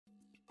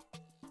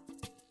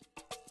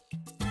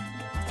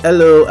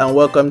Hello and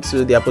welcome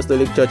to the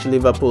Apostolic Church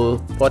Liverpool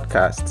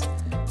podcast.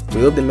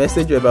 We hope the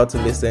message you're about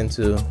to listen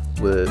to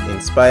will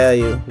inspire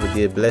you, will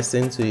be a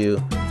blessing to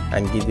you,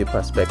 and give you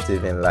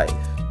perspective in life.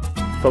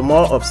 For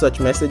more of such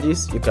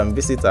messages, you can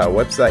visit our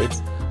website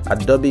at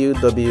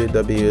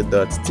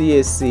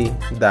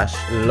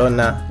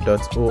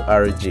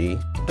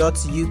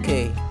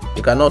www.tac-lona.org.uk.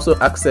 You can also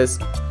access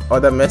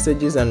other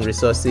messages and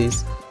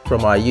resources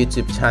from our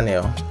YouTube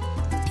channel,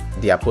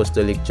 The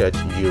Apostolic Church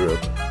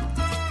Europe.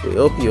 We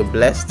hope you're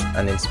blessed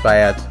and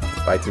inspired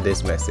by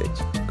today's message.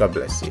 God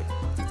bless you.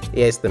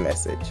 Here's the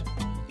message.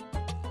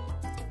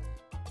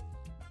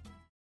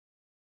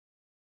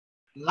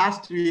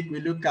 Last week,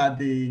 we looked at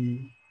the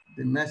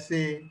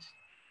message.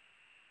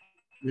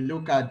 We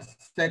look at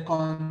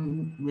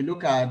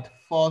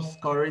 1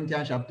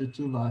 Corinthians chapter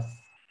 2,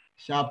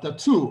 chapter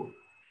 2.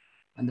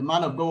 And the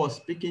man of God was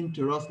speaking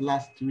to us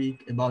last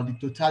week about the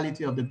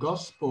totality of the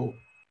gospel.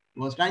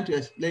 He was trying to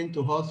explain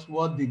to us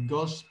what the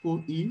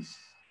gospel is,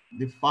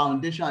 the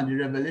foundation and the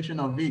revelation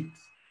of it.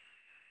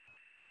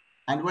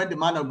 And when the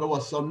man of God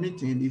was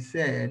submitting, he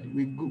said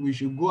we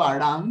should go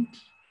around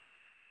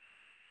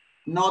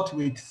not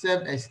with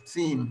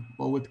self-esteem,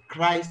 but with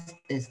Christ's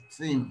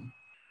esteem.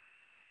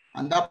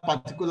 And that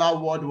particular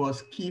word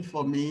was key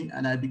for me.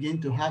 And I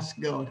began to ask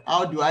God,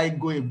 how do I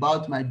go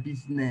about my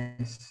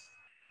business?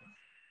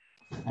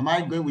 Am I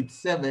going with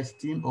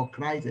self-esteem or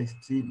Christ's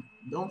esteem?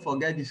 Don't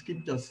forget the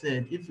scripture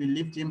said, if we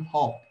lift him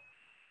up,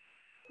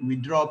 we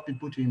draw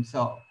people to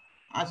himself.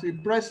 As we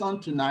press on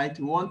tonight,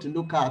 we want to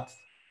look at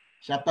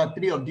chapter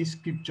 3 of this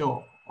scripture,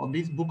 of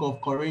this book of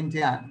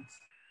Corinthians.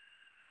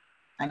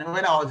 And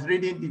when I was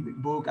reading the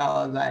book,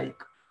 I was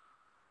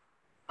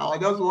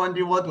just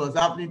wondering what was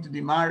happening to the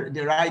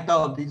writer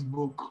of this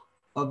book,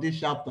 of this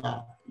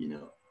chapter.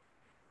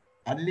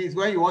 At least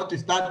when you want to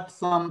start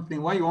something,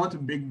 when you want to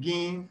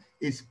begin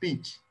a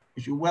speech,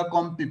 you should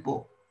welcome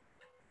people.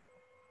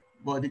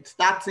 But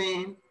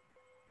starting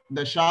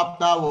the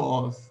chapter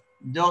was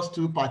just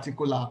too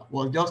particular,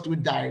 was just too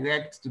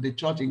direct to the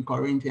church in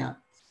Corinthians.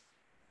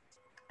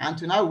 And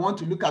tonight we want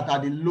to look at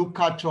the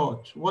local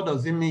church. What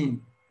does it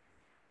mean?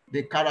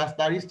 The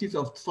characteristics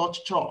of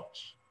such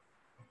church.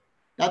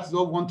 That's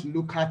what we want to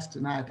look at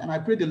tonight. And I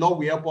pray the Lord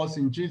will help us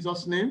in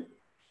Jesus' name.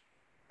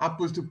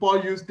 Apostle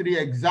Paul used 3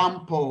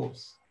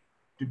 examples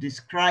to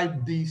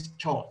describe this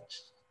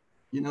church.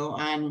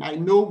 And I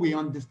know we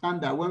understand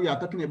that when we are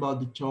talking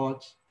about the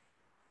church,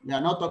 we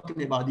are not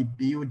talking about the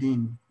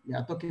building. We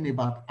are talking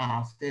about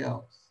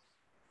ourselves.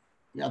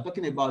 We are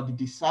talking about the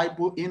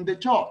disciple in the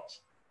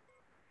church.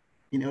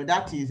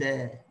 That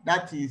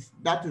is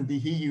the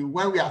EU.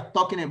 When we are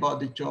talking about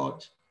the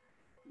church,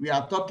 we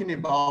are talking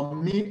about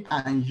me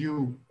and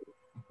you,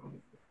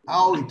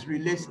 how it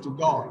relates to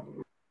God.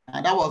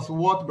 And that was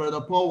what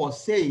Brother Paul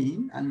was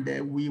saying, and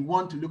we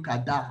want to look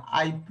at that.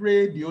 I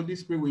pray the Holy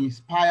Spirit will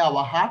inspire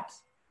our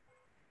hearts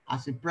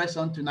as we press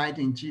on tonight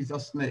in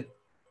Jesus' name.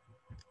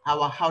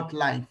 Our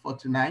outline for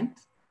tonight.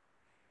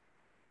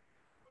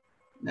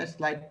 Next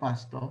slide,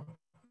 Pastor.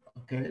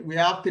 Okay, we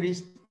have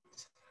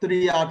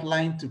three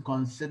outlines to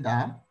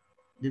consider.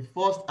 The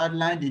first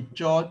outline, the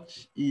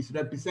church is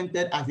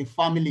represented as a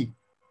family.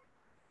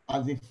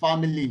 As a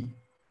family,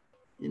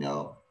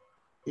 a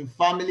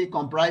family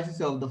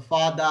comprises of the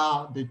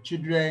father, the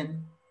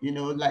children,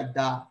 like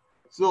that.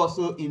 So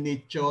also in a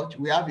church,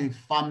 we have a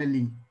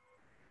family.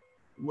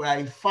 We are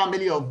a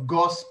family of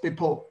God's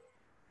people.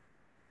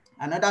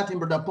 Another thing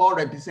Brother Paul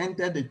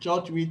represented the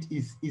church with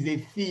is a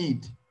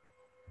field.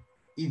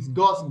 It's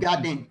God's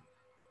garden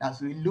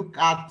as we look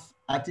at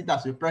it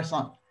as a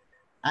person.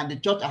 And the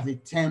church as a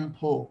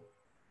temple.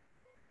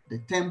 The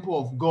temple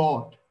of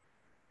God.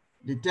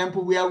 The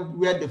temple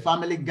where the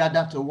family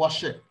gather to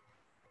worship.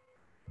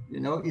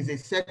 Is a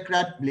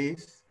sacred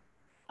place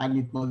and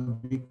it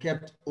must be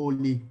kept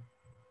holy.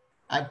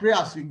 I pray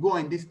as we go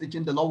in this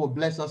teaching, the Lord will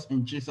bless us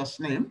in Jesus'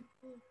 name.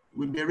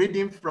 We'll be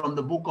reading from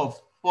the book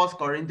of 1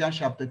 Corinthians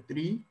chapter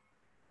 3.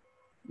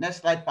 Next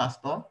slide,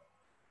 Pastor.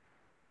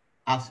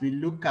 As we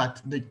look at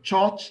the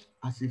church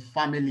as a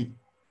family.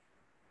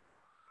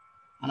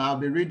 And I'll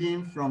be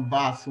reading from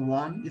verse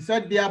 1. It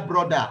said, dear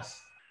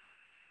brothers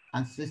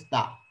and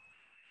sisters,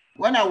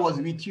 when I was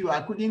with you,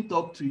 I couldn't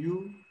talk to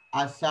you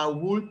as I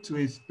would to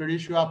a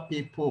spiritual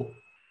people.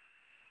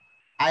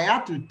 I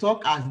had to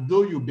talk as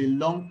though you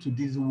belong to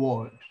this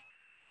world,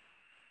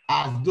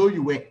 as though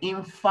you were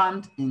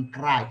infant in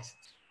Christ.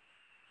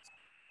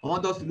 I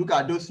want us to look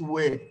at those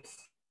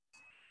words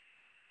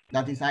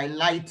that is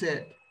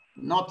highlighted,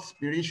 not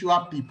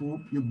spiritual people,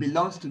 you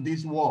belong to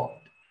this world.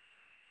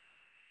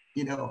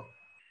 And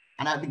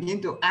I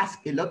begin to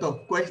ask a lot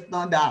of questions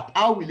that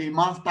how will a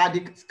man study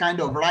this kind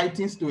of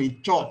writings to a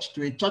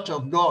church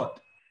of God?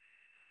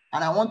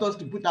 And I want us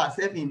to put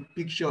ourselves in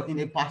picture, in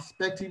a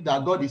perspective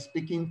that God is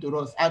speaking to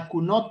us. I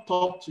could not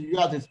talk to you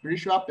as a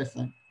spiritual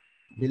person,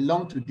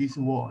 belong to this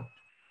world,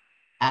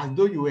 as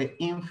though you were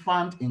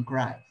infant in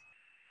Christ.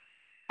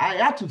 I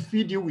had to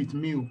feed you with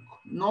milk,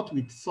 not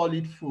with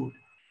solid food,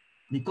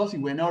 because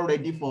you were not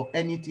ready for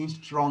anything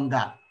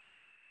stronger.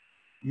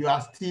 You are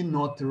still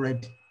not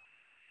ready.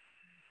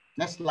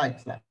 Next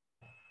slide, sir.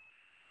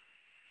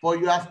 For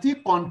you are still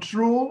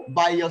controlled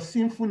by your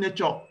sinful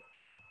nature.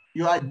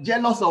 You are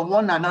jealous of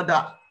one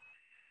another,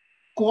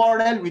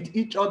 quarrel with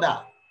each other.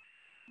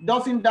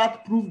 Doesn't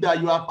that prove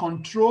that you are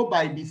controlled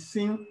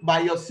by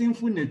your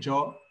sinful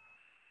nature?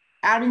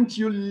 Aren't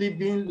you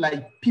living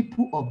like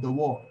people of the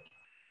world?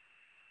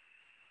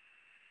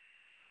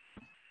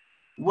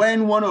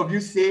 When one of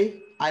you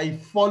say, I'm a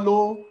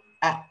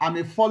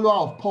follower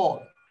of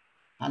Paul,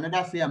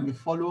 another say, I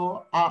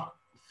follow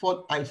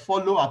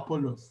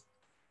Apollos,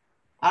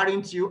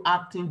 aren't you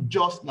acting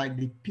just like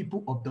the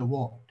people of the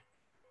world?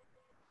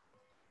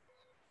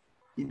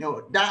 You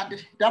know, that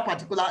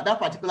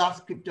particular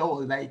scripture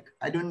was like,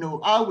 I don't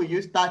know, how will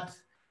you start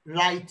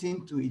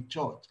writing to a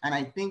church? And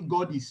I think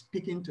God is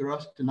speaking to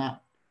us tonight.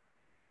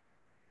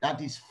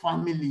 That is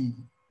family.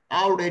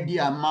 How ready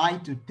am I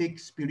to take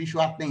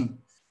spiritual things?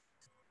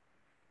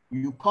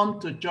 You come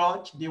to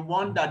church, the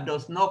one that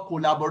does not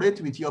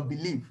collaborate with your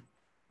belief,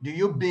 do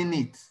you bin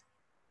it?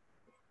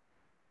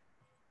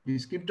 The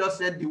scripture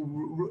said,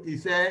 he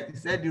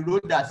said the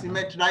road that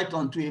seemeth right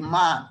unto a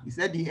man, he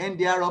said the end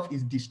thereof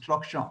is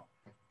destruction.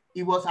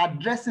 He was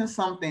addressing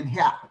something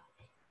here,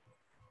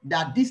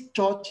 that this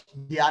church,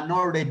 they are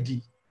not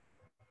ready.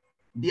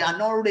 They are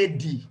not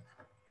ready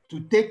to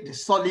take the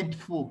solid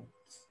food.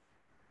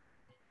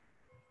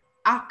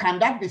 How can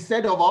that be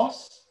said of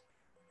us?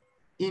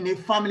 In a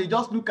family,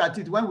 just look at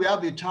it. When we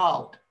have a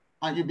child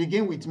and you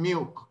begin with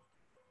milk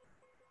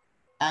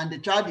and the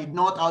child did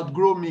not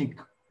outgrow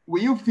milk,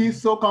 will you feel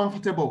so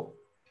comfortable?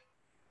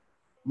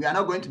 We are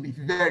not going to be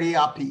very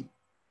happy.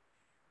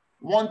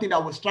 One thing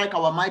that will strike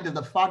our mind is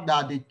the fact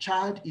that the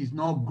child is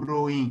not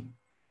growing.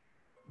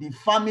 The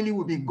family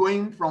will be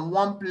going from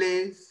one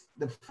place,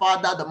 the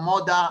father, the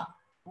mother,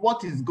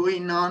 what is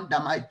going on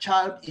that my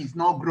child is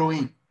not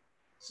growing?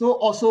 So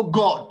also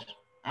God,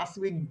 as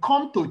we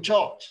come to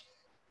church,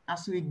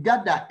 as we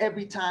gather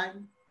every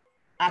time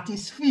at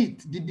his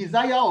feet, the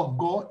desire of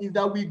God is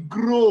that we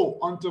grow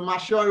unto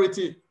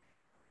maturity.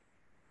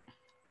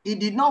 He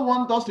did not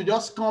want us to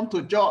just come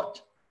to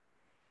church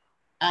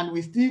and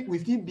we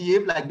still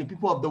behave like the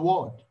people of the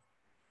world.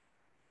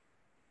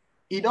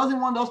 He doesn't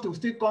want us to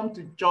still come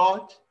to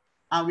church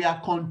and we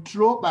are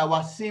controlled by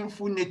our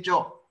sinful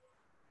nature.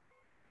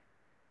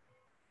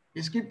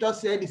 The scripture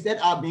said, he said,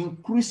 I've been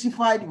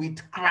crucified with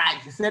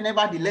Christ. He said,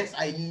 nevertheless,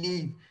 I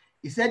live.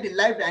 He said, the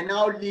life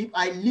that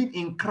I live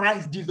in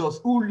Christ Jesus,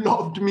 who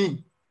loved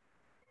me.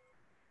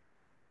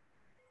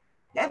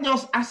 Let's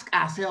just ask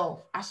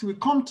ourselves, as we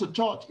come to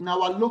church, in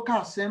our local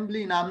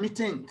assembly, in our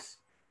meetings,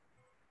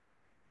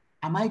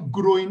 am I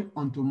growing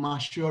unto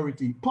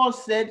maturity? Paul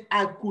said,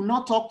 I could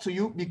not talk to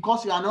you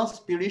because you are not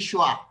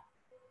spiritual.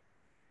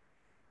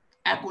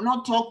 I could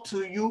not talk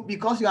to you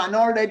because you are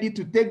not ready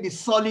to take the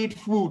solid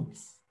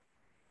foods.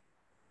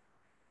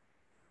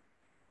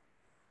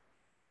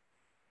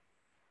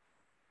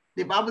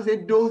 The Bible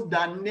said, those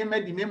that name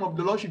the name of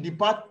the Lord should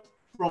depart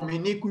from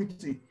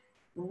iniquity.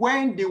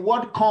 When the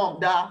word comes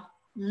that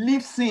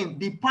leave sin,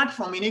 depart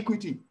from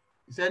iniquity.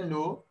 He said,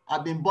 no,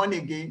 I've been born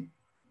again.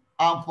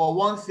 And for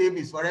one saved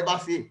is forever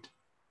saved.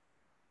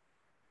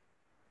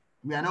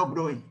 We are not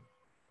growing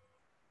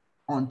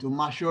unto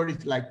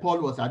maturity like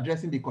Paul was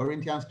addressing the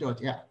Corinthians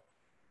church here.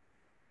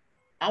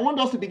 I want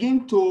us to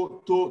begin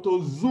to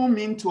zoom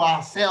into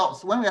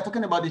ourselves when we are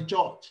talking about the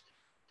church.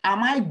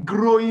 Am I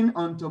growing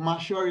unto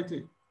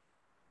maturity?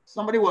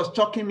 Somebody was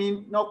talking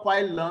me not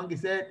quite long. He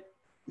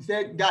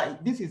said, guy,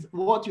 this is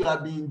what you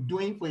have been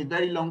doing for a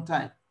very long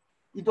time.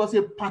 It was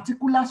a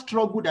particular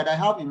struggle that I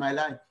have in my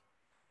life.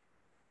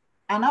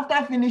 And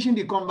after finishing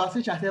the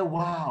conversation, I said,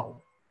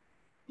 wow,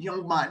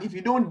 young man, if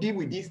you don't deal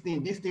with this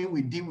thing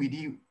will deal with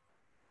you.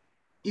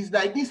 It's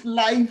like this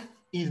life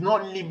is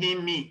not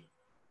living me.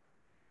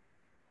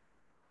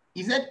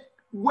 He said,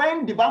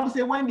 when the Bible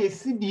said, when they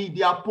see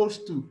the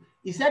apostle,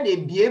 he said they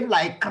behave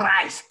like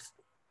Christ.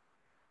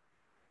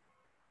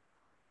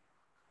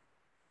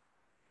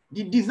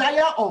 The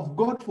desire of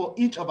God for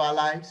each of our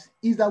lives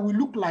is that we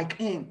look like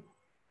him.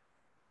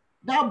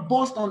 That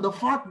boasts on the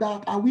fact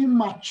that are we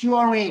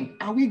maturing?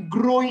 Are we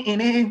growing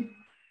in him?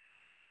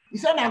 He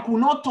said, I could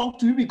not talk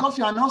to you because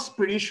you are not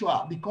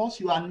spiritual, because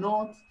you are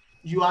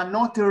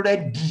not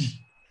ready.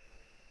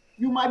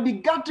 You might be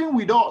gathering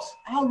with us.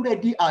 How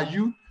ready are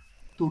you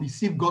to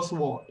receive God's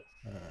word?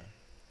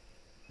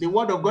 The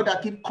word of God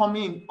that keep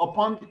coming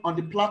on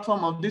the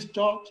platform of this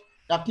church,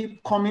 that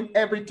keep coming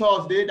every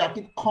Thursday, that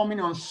keep coming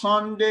on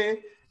Sunday,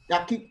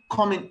 that keep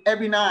coming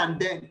every now and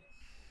then.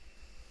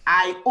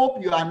 I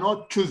hope you are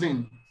not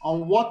choosing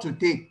on what to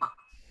take.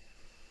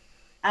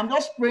 I'm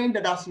just praying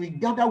that as we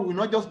gather, we will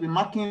not just be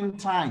marking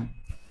time,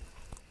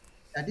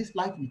 that this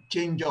life will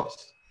change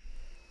us.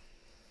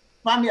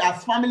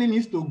 Family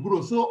needs to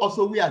grow, so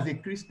also we as a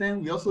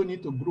Christian, we also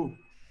need to grow.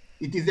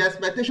 It is the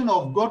expectation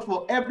of God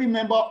for every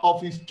member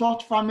of his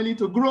church family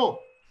to grow.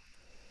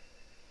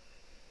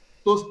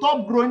 To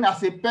stop growing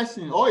as a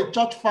person or a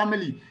church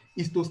family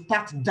is to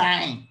start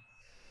dying.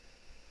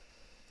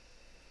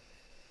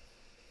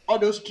 All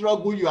those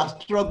struggles you are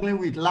struggling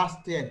with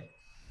last year,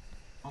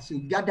 As you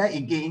gather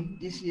again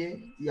this year,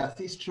 you are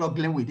still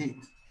struggling with it.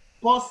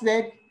 Paul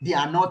said they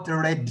are not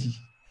ready.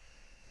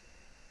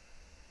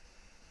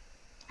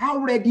 How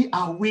ready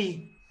are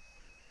we?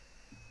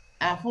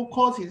 Our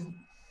focus is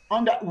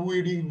on that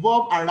we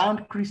revolve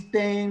around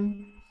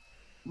Christian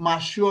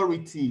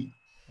maturity.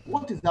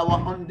 What is our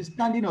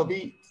understanding of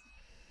it?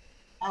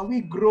 Are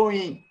we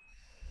growing?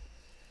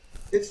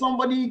 It's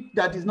somebody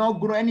that is not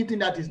growing, anything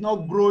that is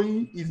not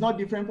growing is not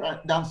different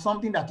than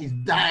something that is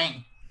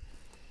dying.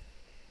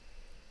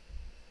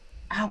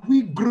 Are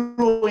we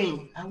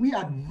growing? Are we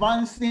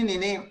advancing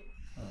in Him?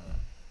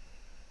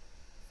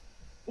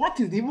 What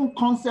is the even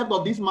concept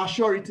of this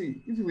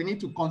maturity? If we need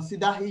to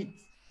consider it.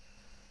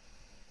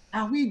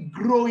 Are we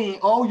growing?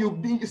 Or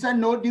you said,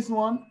 no, this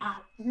one,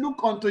 look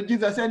unto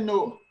Jesus. I said,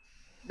 no.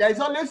 There is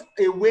always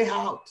a way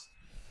out.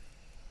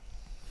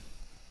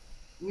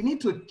 We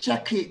need to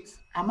check it.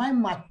 Am I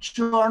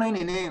maturing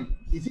in Him?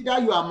 Is it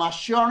that you are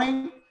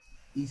maturing?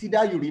 Is it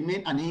that you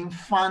remain an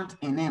infant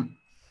in Him?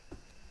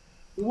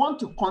 We want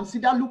to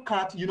consider, look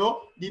at,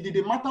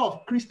 the matter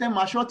of Christian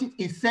maturity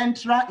is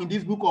central in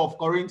this book of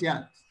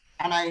Corinthians.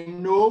 And I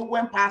know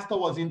when Pastor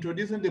was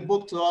introducing the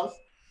book to us,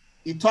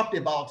 he talked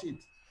about it.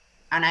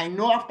 And I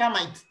know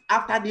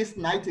after this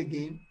night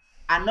again,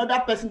 another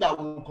person that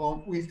will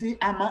come will see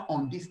hammer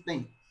on this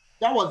thing.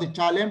 That was the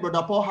challenge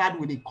Brother Paul had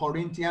with the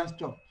Corinthians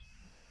church.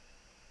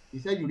 He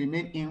said, you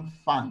remain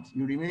infant,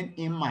 you remain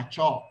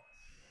immature.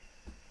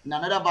 In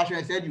another version,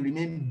 he said, you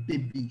remain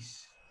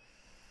babies.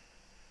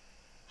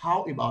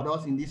 How about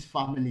us in this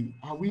family?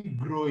 Are we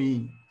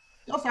growing?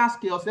 Just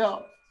ask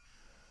yourself,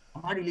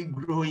 am I really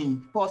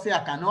growing? Paul said,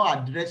 I cannot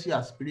address you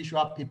as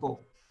spiritual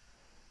people.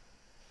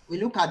 We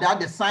look at that,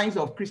 the signs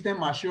of Christian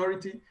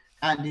maturity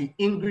and the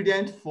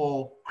ingredient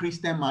for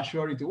Christian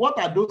maturity. What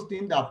are those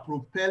things that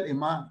propel a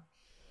man,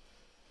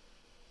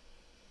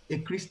 a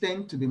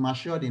Christian, to be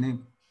matured in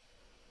Him?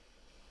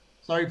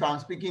 Sorry if I'm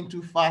speaking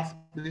too fast.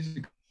 Please,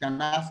 you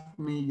can ask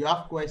me. You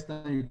have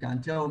questions, you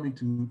can tell me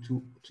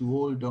to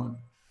hold on,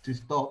 to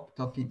stop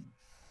talking.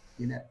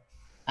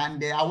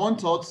 And I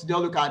want us to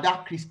just look at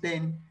that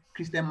Christian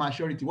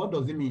maturity. What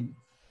does it mean?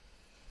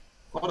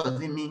 What does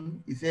it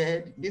mean? He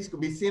said this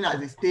could be seen as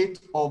a state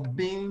of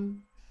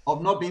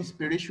not being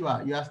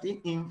spiritual. You are still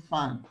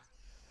infant.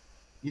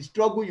 The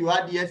struggle you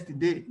had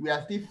yesterday, we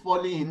are still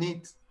falling in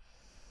it.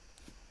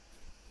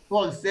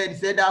 Paul said,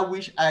 that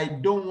which I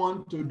don't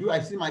want to do, I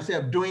see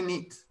myself doing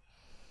it.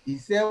 He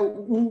said,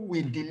 who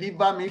will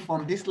deliver me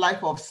from this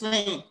life of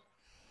sin?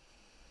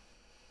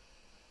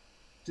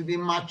 To be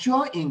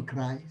mature in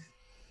Christ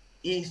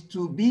is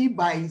to be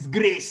by His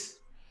grace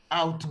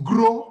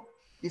outgrow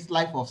this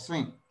life of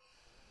sin.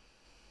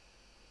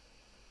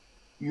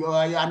 You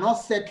are not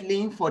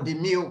settling for the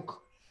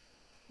milk.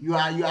 You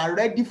are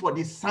ready for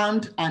the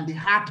sound and the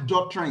hard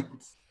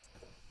doctrines.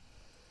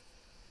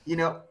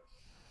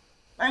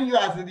 When you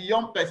as a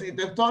young person,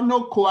 there's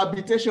no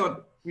cohabitation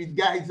with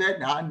guys. Said,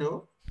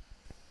 no,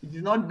 it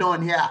is not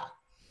done here.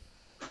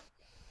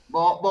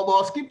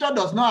 But Scripture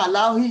does not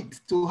allow it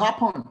to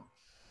happen.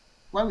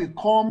 When we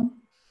come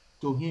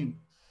to Him,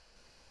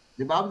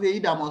 the Bible says, he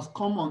that must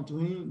come unto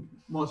Him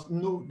must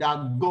know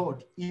that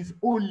God is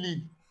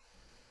holy.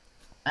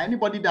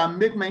 Anybody that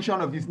make mention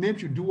of His name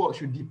should do what?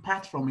 Should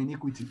depart from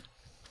iniquity.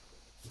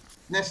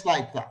 Next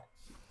slide, sir.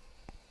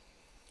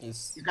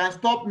 Yes. You can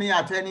stop me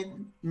at any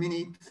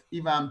minute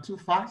if I'm too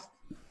fast.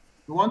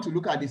 We want to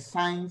look at the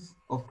signs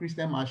of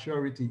Christian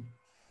maturity.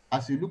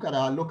 As you look at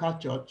our local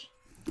church,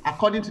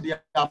 according to the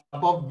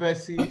above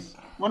verses,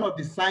 one of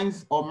the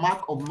signs or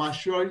mark of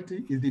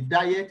maturity is the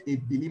diet a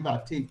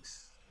believer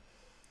takes.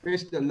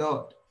 Praise the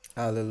Lord.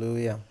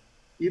 Hallelujah.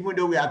 Even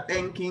though we are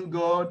thanking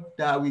God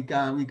that we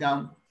can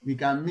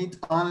meet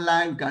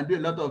online, we can do a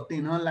lot of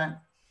things online,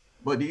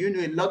 but do you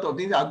know a lot of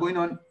things are going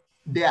on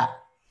there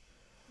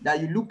that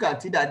you look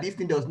at it that this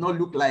thing does not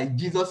look like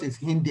Jesus is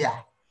in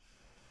there?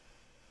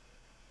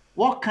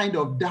 What kind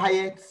of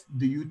diets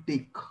do you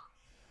take?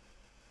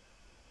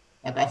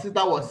 Like our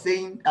sister was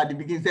saying at the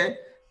beginning, said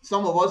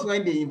some of us,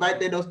 when they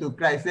invited us to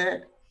Christ,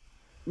 said,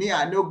 me,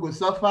 I no go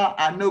suffer,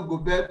 I no go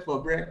beg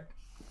for bread.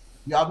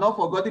 You have not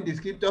forgotten the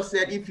Scripture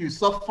said, if you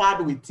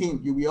suffered with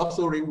Him, you will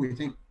also reign with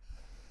Him.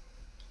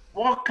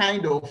 What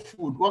kind of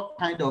food, what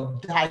kind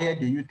of diet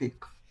do you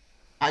take?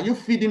 Are you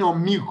feeding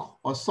on milk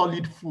or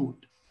solid food?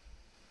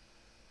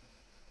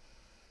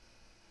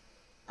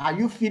 Are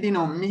you feeding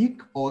on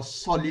milk or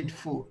solid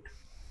food?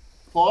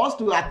 For us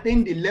to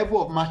attain the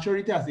level of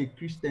maturity as a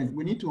Christian,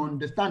 we need to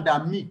understand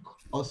that milk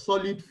or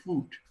solid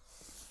food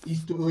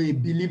is to a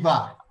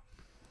believer.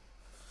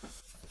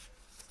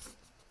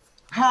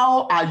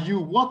 How are you?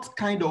 What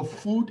kind of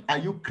food are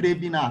you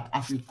craving at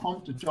as you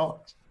come to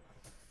church?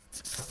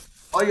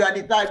 Or you are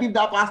the type, if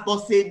that pastor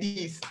say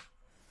this,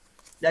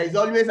 there is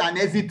always an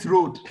exit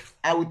road.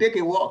 I will take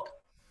a walk.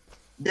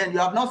 Then you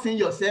have not seen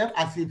yourself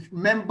as a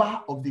member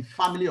of the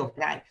family of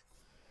Christ.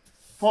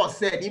 Paul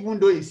said, even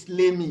though he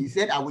slay me, he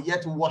said, I will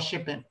yet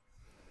worship him.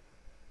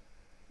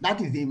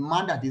 That is a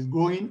man that is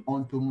growing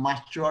onto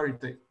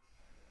maturity.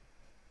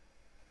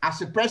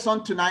 as a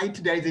person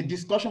tonight, there is a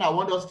discussion I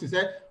want us to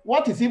say,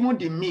 what is even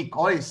the milk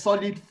or a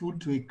solid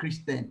food to a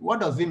Christian?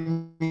 What does it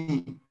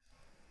mean?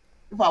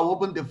 If I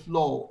open the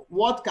floor,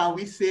 what can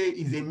we say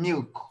is a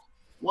milk?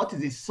 What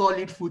is a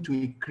solid food to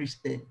a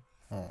Christian?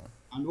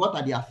 And what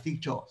are their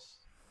features?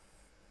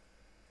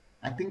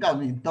 I think I've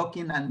been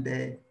talking, and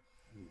I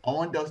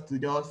want us to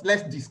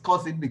let's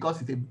discuss it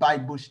because it's a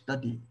Bible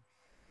study.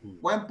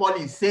 When Paul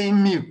is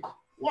saying milk,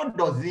 what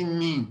does it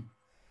mean?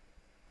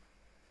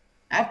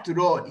 After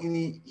all,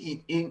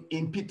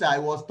 in Peter, I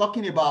was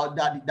talking about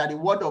that the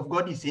word of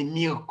God is a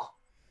milk.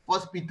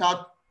 1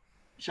 Peter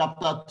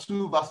chapter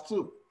 2, verse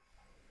 2.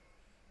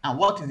 And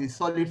what is a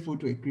solid food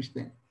to a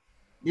Christian?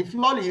 The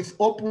floor is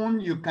open.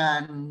 You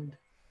can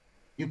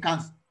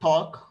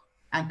talk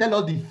and tell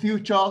us the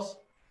features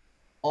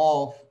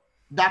of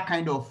that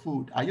kind of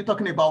food. Are you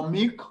talking about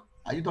milk?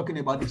 Are you talking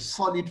about the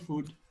solid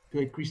food to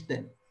a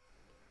Christian?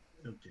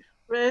 Okay.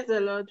 Praise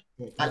the Lord.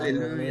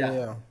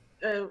 Hallelujah.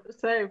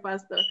 Sorry,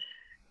 Pastor.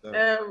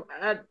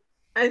 I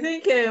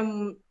think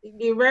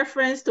the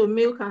reference to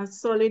milk and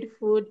solid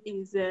food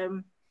is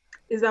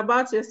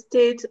about your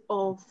state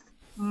of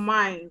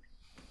mind,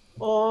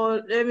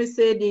 or let me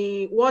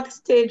say what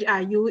stage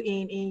are you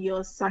in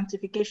your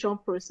sanctification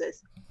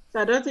process. So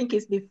I don't think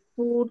it's the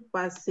food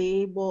per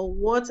se, but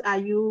what are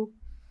you,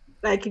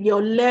 like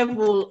your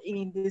level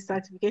in the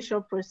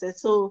sanctification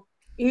process. So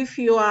if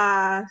you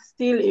are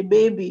still a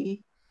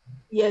baby,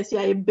 yes,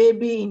 you're a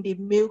baby in the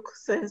milk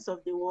sense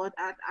of the word,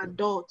 and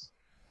adult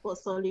for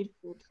solid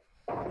food.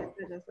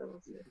 That's what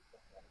I'll say.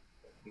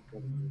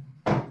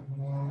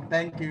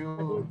 Thank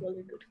you.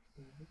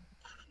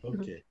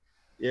 Okay.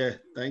 Yeah,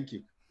 thank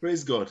you.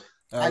 Praise God.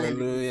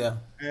 Hallelujah.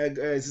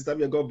 Sister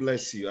Mia, God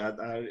bless you.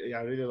 I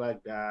really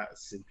like that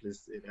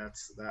simplicity,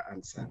 that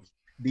answer.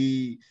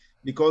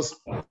 Because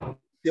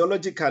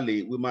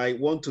theologically, we might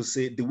want to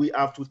say, do we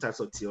have two types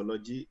of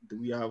theology? Do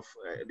we have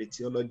the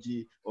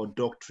theology or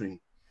doctrine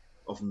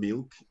of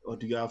milk, or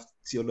do you have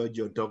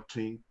theology or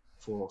doctrine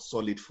for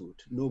solid food?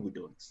 No, we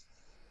don't.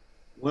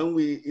 When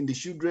in the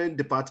children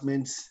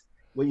departments,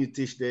 when you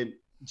teach them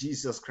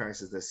Jesus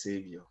Christ is the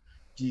Savior,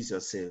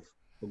 Jesus saved,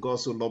 for God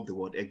so loved the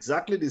world,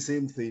 exactly the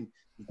same thing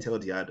you tell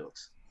the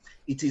adults.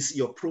 It is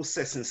your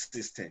processing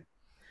system,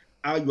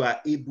 how you are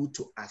able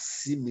to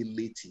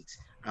assimilate it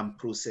and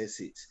process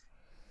it.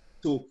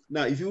 So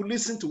now, if you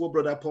listen to what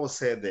Brother Paul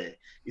said there,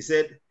 he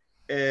said,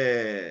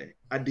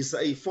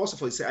 first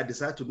of all, he said, I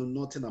desire to know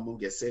nothing among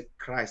you except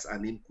Christ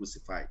and him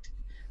crucified.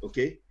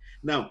 Okay?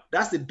 Now,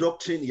 that's the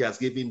doctrine he has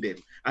given them.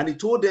 And he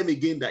told them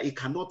again that he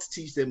cannot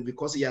teach them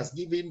because he has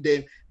given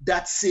them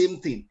that same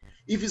thing.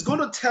 If he's going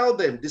to tell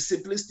them the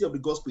simplicity of the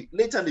gospel,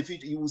 later in the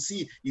future, you will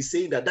see he's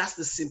saying that that's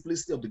the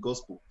simplicity of the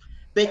gospel.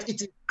 But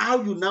it is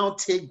how you now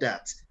take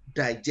that,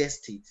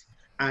 digest it,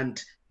 and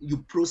you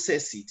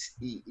process it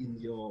in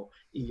your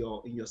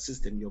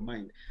system, your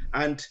mind.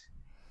 And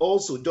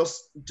also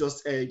just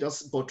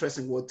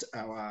buttressing what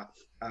our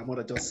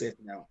mother just said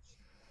now.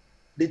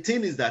 The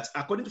thing is that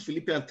according to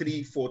Philippians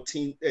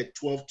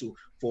 3:12 to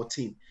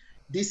 14,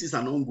 this is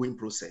an ongoing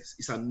process.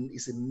 It's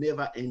a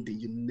never ending.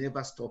 You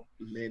never stop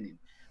learning.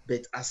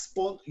 But as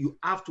you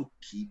have to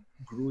keep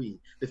growing.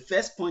 The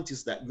first point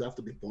is that you have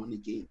to be born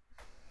again.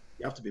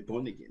 You have to be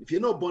born again. If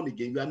you're not born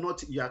again, you are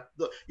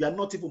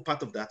not even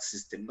part of that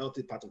system, not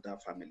a part of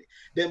that family.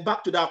 Then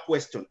back to that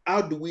question,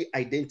 how do we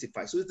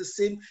identify? So it's the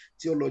same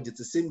theology, it's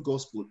the same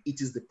gospel. It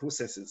is the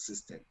processing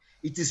system.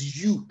 It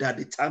is you that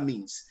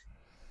determines.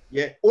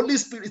 Yeah, Holy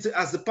Spirit,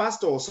 as the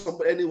pastor or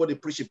somebody, anybody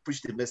preach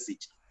the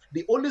message.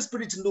 The Holy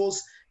Spirit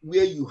knows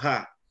where you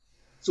are.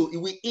 So it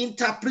will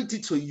interpret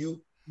it to you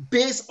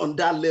based on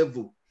that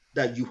level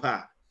that you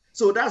are.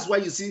 So that's why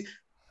you see,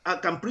 I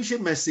can preach a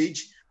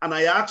message and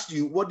I asked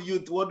you, what do you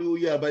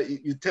have?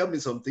 You tell me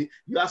something,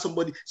 you ask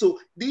somebody. So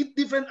the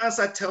different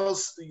answer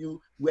tells you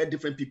where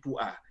different people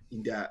are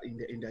in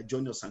their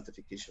journey of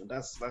sanctification.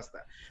 That's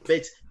that.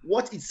 But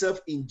what itself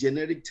in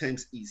generic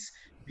terms is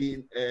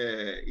being,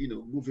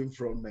 moving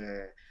from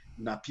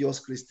a pure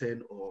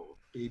Christian or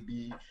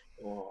baby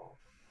or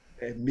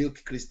a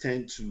milk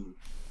Christian to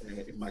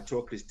a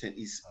mature Christian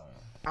is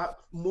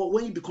more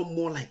when you become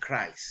more like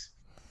Christ.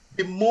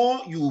 The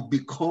more you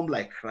become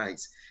like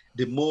Christ,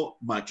 the more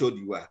matured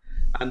you are.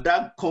 And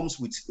that comes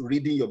with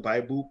reading your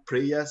Bible,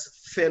 prayers,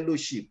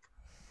 fellowship.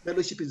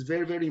 Fellowship is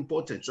very, very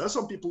important. So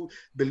some people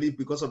believe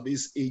because of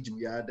this age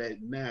we are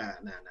that, nah.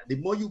 The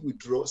more you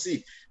withdraw,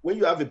 see, when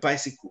you have a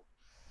bicycle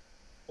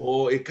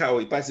or a car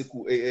or a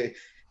bicycle, a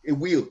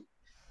wheel,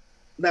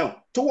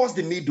 now towards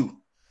the middle,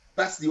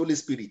 that's the Holy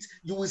Spirit.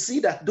 You will see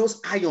that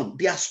those iron,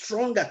 they are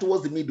stronger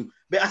towards the middle.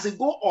 But as they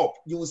go up,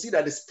 you will see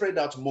that they spread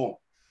out more.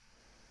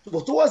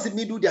 But towards the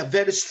middle, they are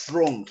very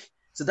strong.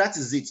 So that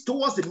is it.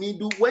 Towards the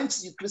middle,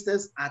 once you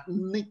Christians are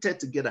knitted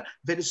together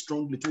very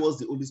strongly towards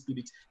the Holy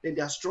Spirit, then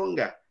they are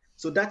stronger.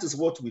 So that is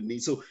what we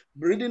need. So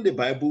reading the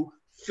Bible,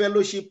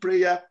 fellowship,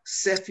 prayer,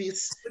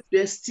 service,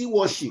 there's still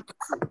worship.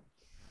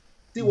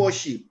 Still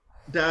worship.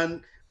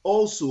 Then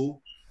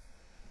also,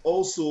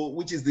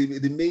 which is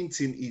the main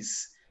thing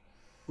is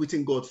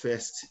putting God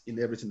first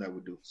in everything that we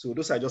do. So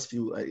those are just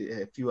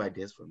a few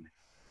ideas from me.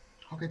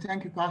 Okay,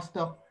 thank you,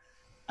 Pastor.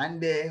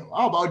 And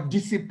how about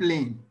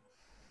discipline?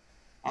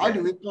 How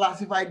do we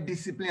classify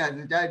discipline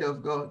as a child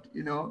of God?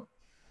 You know,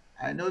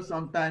 I know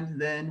sometimes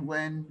then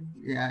when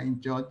we are in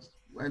church,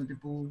 when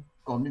people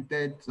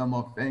committed some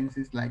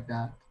offenses like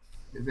that,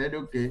 they said,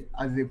 okay,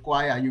 as a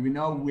choir, you will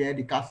not wear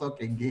the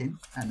cassock again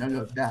and all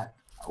of that.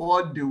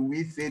 What do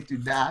we say to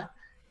that?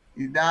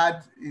 Is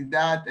that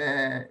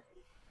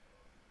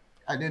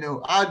I don't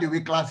know, how do we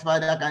classify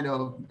that kind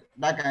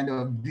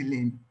of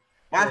dealing?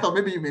 Pastor,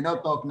 maybe you may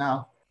not talk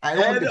now.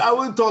 I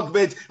won't talk,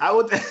 but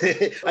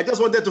I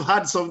just wanted to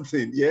add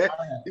something. Yeah.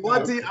 The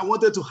one thing I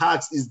wanted to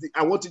add is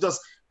I want to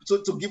just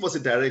to give us a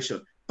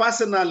direction.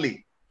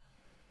 Personally,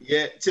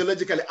 yeah,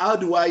 theologically, how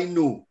do I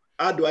know?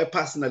 How do I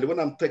personally, when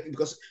I'm talking,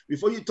 because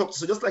before you talk to,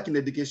 so just like in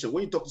education,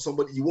 when you talk to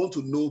somebody, you want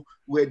to know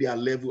where their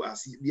level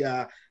as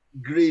their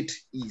grade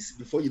is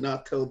before you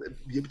now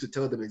be able to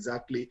tell them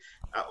exactly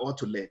what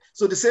to learn.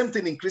 So the same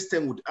thing in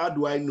Christianhood, how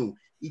do I know?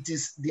 It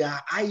is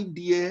their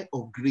idea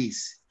of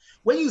grace.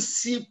 When you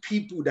see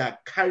people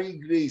that carry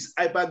grace,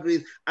 hyper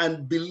grace,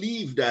 and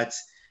believe that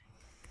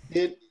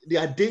they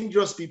are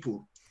dangerous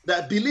people,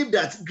 that believe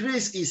that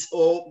grace is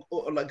or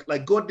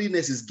like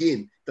godliness is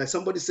gain, like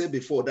somebody said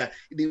before, that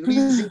the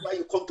reason why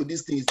you come to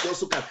these things is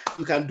also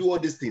you can do all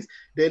these things.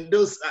 Then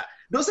those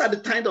are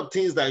the kind of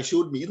things that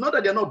showed me. It's not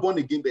that they're not born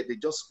again, but they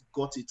just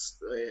got it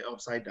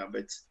upside down.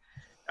 But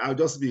I'll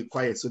just be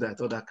quiet so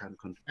that other can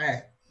contribute.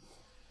 Right.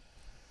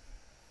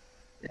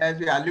 Yes,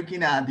 we are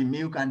looking at the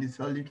milk and the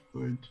solid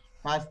food.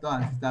 Pastor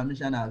and Sister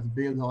Mission has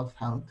bailed us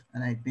out,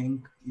 and I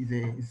think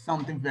it's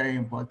something very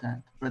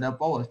important. Brother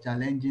Paul was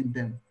challenging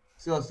them.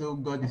 So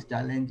God is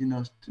challenging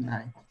us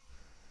tonight.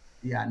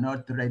 We are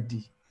not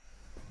ready.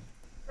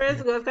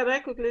 Praise God. Can I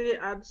quickly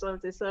add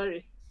something?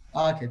 Sorry.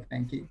 Okay,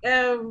 thank you.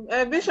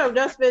 Bishop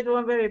just made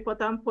one very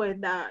important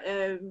point that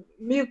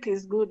milk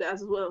is good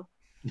as well.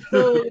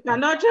 So you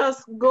cannot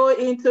just go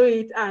into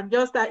it and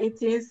just start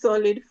eating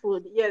solid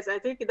food. Yes, I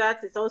think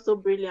that is also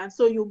brilliant.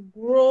 So you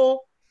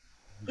grow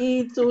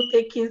into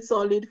taking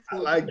solid food. I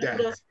like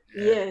that.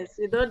 Yes,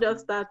 you don't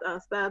just start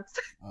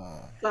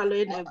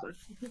swallowing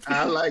everything.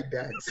 I like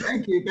that.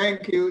 Thank you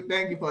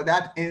for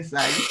that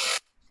insight.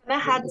 Can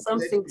I add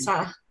something,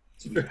 sir?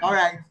 All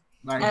right.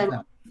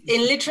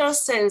 In literal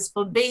sense,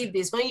 for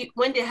babies,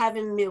 when they're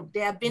having milk,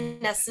 they are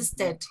being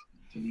assisted.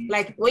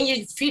 Like when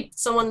you feed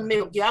someone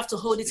milk, you have to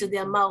hold it to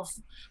their mouth.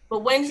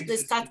 But when they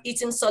start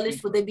eating solid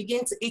food, they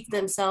begin to eat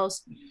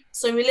themselves.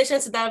 So in relation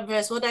to that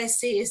verse, what I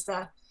say is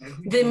that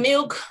the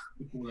milk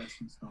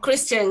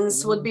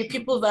Christians would be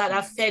people that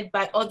are fed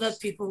by other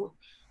people,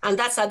 and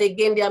that's how they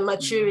gain their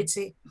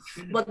maturity.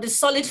 But the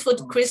solid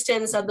food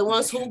Christians are the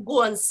ones who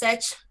go and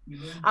search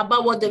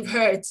about what they've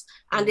heard,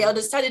 and they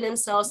understand it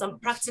themselves and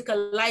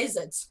practicalize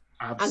it.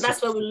 Absolutely. And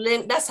that's where we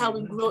learn, that's how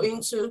we grow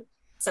into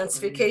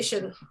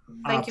sanctification.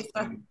 Thank you,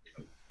 sir.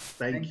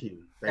 Thank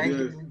you. Thank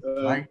you,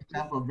 Mike,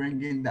 for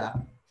bringing that.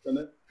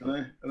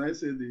 Can I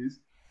say this?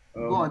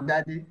 Go on,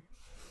 Daddy.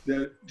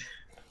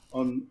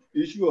 On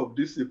issue of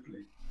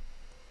discipline,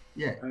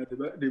 yeah,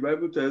 the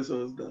Bible tells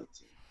us that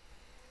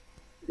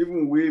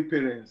even we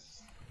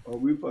parents or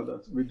we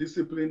fathers, we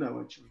discipline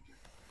our children.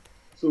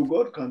 So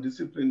God can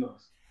discipline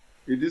us.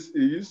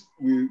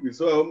 We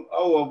saw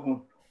how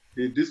often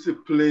He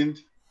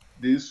disciplined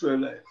the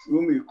Israelites,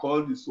 whom He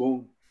called His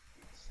own.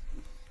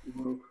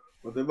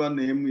 Whatever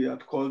name He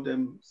had called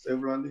them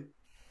severally,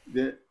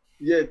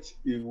 yet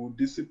He will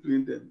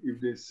discipline them. If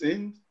they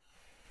sinned,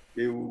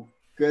 He will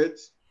get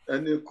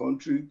any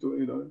country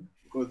to,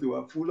 because they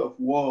were full of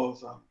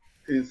wars and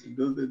things. In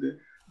those days,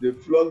 they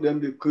flogged them,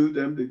 they killed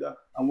them,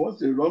 and once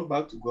they run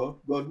back to God,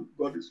 God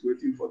is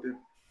waiting for them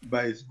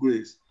by His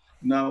grace.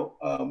 Now,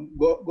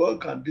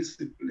 God can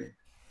discipline.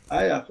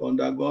 I have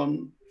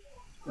undergone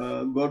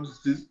God's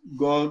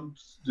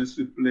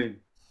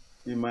discipline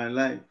in my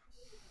life,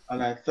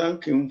 and I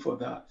thank Him for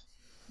that,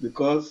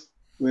 because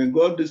when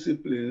God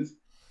disciplines,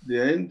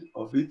 the end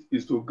of it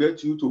is to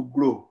get you to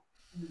grow.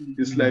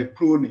 It's like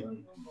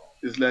pruning.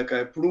 It's like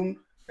I prune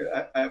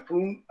the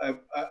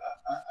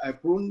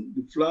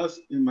flowers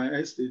in my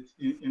estate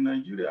in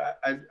Nigeria.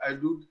 I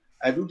do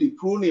the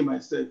pruning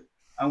myself,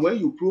 and when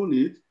you prune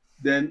it,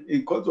 then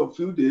in course of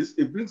few days,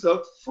 it brings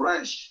out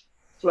fresh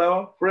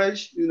flower,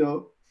 fresh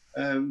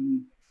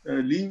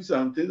leaves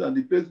and things, and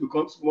the place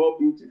becomes more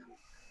beautiful.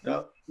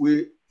 Now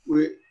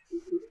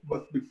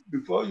but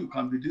before you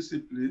can be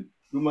disciplined,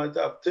 you might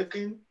have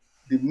taken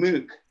the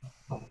milk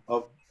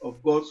of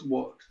God's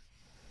word.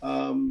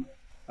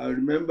 I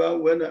remember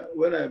when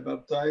I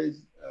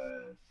baptized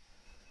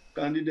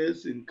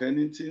candidates in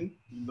Kennington,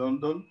 in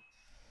London,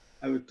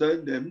 I would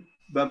tell them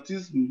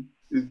baptism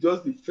is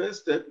just the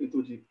first step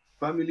into the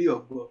family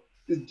of God.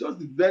 It's just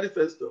the very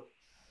first step,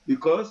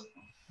 because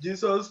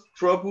Jesus'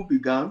 trouble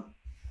began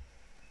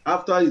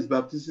after His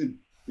baptism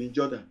in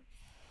Jordan.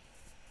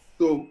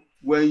 So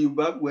when you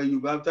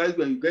baptize,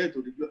 when you get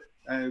into the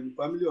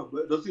family of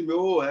God, doesn't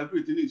mean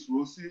everything is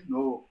rosy.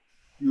 No,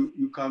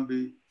 you can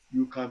be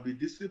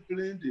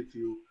disciplined if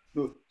you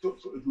So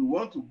if we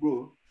want to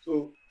grow,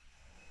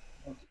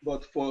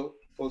 but for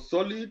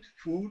solid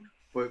food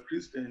for a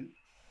Christian,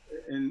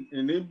 in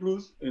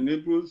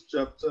Hebrews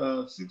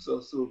chapter 6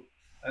 or so,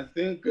 I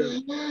think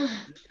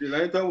the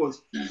writer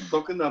was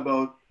talking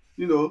about,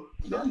 don't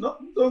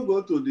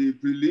go to the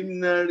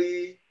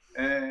preliminaries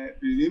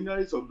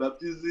of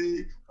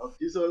baptism of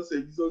Jesus,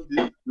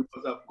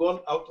 because I've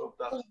gone out of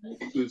that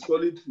to a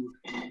solid food.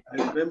 I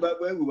remember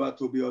when we were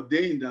to be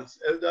ordained as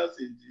elders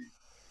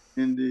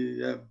in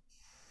the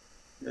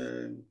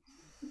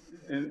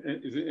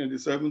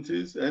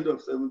 70s, end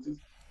of 70s,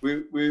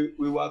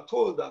 we were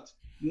told that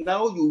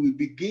now you will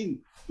begin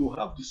to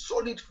have the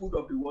solid food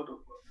of the Word of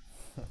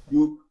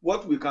God.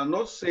 What we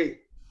cannot say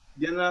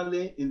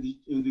generally in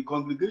the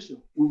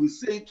congregation, we will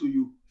say to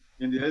you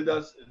in the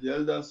elders.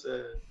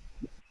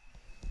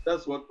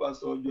 That's what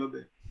Pastor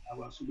Jobe,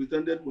 our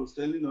superintendent, was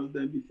telling us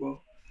then before.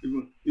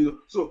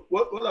 So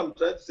what I'm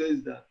trying to say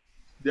is that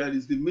there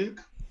is the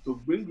milk to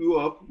bring you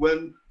up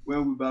when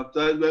we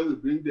baptize, when we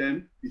bring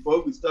them,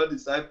 before we start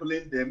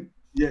discipling them,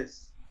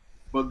 yes.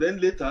 But then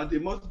later, they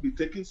must be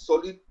taking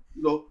solid,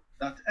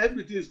 that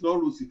everything is not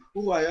rosy.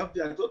 I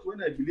thought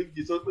when I believe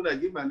Jesus, when I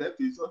give my life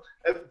to Jesus,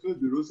 everything will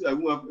be rosy. I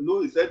won't have,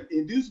 no, he said,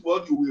 in this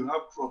world you will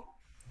have trouble.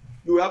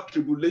 You will have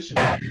tribulation.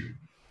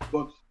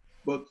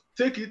 But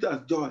take it as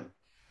joy.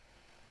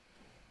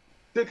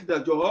 Take it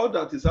as joy. All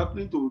that is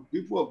happening to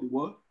people of the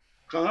world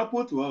can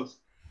happen to us.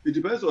 It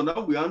depends on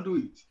how we handle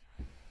it.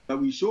 That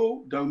we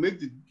show, that we make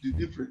the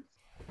difference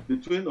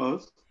between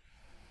us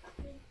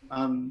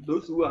and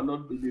those who are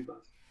not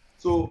believers.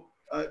 So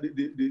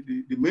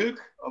the milk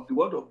of the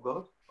Word of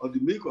God, or the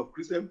milk of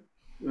Christian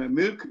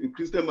milk in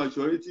Christian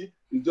maturity,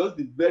 is just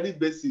the very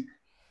basic.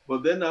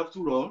 But then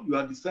after all, you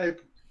are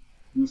discipled.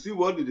 You see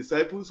what the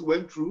disciples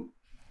went through.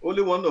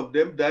 Only one of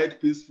them died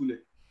peacefully.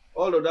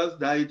 All others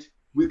died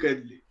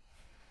wickedly,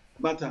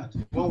 martyred,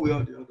 one way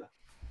or the other.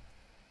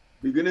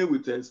 Beginning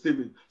with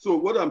Stephen. So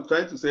what I'm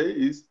trying to say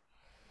is,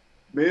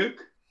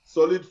 milk,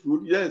 solid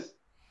food, yes.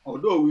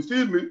 Although we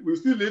still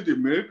need the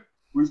milk,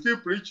 we still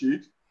preach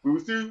it, we will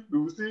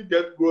still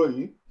get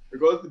growing,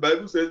 because the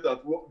Bible says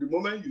that the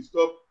moment you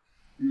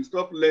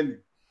stop learning,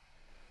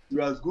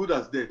 you are as good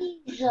as dead.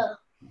 Yeah.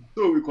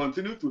 So we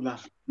continue to learn,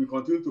 we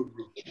continue to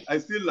grow. I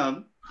still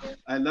learn.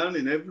 I learn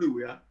in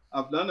everywhere.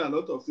 I've learned a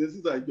lot of things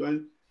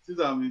since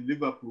I'm in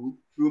Liverpool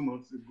a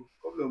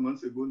couple of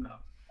months ago now.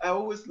 I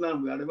always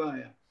learn wherever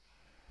I am.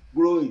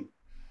 Growing,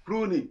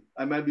 pruning.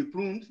 I might be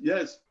pruned,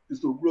 yes,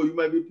 it's to grow. You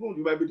might be pruned,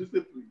 you might be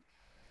disciplined.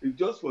 It's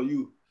just for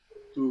you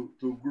to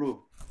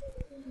grow.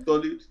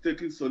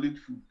 Taking solid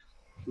food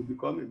to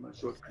become a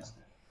mature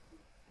Christian.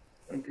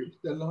 Thank you.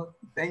 The Lord.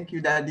 Thank you,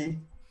 Daddy.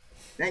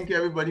 Thank you,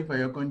 everybody, for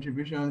your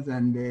contributions.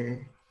 And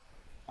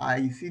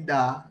I see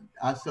that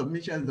our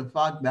submissions, the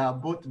fact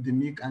that both the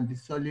milk and the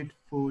solid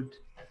food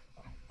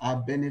are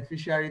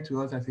beneficiary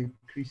to us as a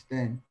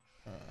Christian.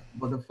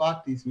 But the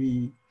fact is,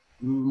 we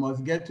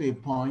must get to a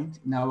point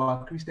in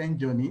our Christian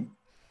journey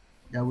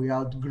that we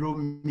outgrow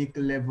milk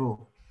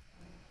level.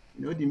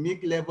 The milk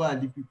level,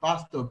 and the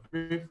pastor,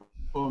 pray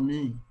for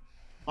me.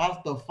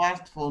 Pastor,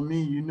 fast for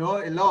me. A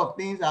lot of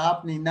things are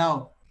happening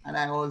now. And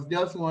I was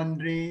just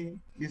wondering,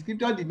 the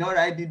scripture did not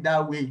write it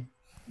that way.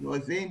 He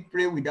was saying,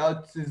 pray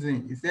without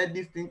ceasing. He said,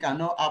 this thing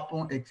cannot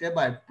happen except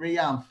by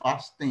prayer and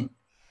fasting.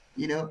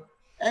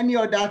 Any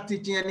other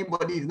teaching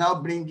anybody is now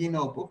bringing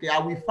up, okay, I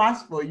will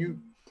fast for you.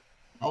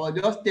 I was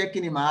just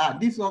taking in my heart.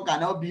 This one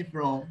cannot be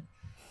from,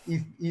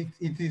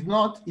 it's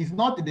not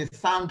the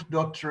sound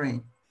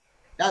doctrine.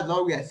 That's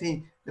all we are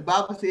saying. The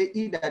Bible says,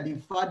 he that the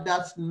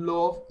Father's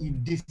love is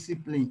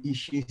discipline, is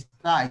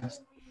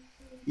chastised.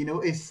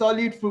 A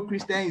solid food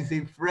Christian is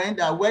a friend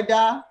that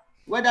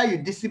whether you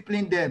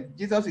discipline them,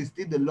 Jesus is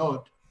still the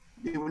Lord.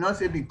 They will not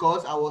say,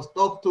 because I was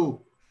talked to,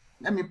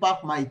 let me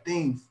pack my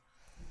things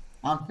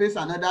and face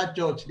another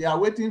church. They are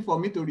waiting for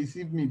me to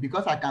receive me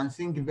because I can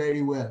sing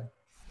very well.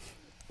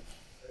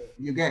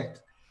 You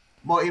get?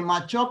 But a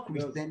mature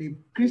Christian,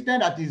 a Christian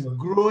that is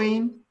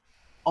growing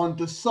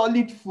onto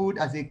solid food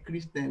as a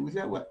Christian, we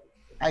say, well,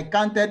 I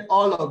counted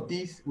all of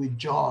this with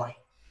joy.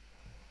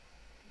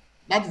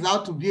 That is how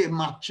to be a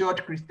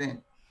matured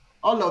Christian.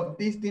 All of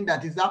these things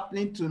that is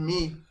happening to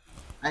me,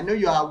 I know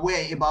you are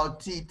aware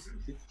about it.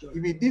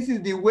 If this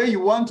is the way you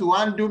want to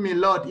undo me,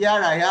 Lord, here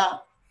I am.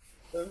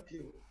 Thank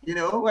you.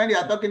 When you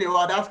are talking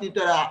about that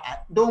scripture,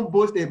 don't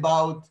boast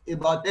about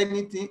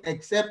anything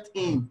except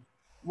Him.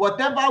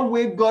 Whatever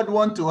way God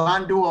wants to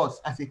handle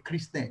us as a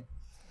Christian,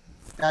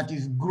 that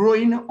is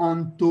growing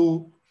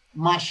onto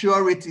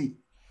maturity,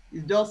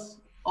 is just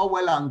all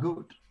well and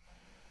good.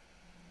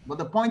 But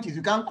the point is,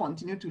 you can't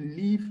continue to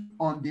live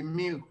on the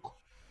milk.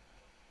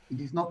 It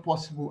is not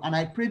possible. And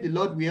I pray the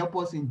Lord will help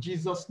us in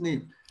Jesus'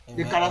 name. Amen.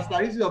 The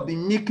characteristics of the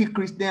milky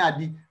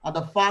Christian are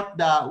the fact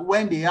that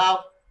when they have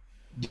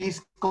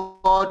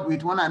discord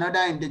with one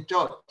another in the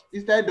church,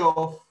 instead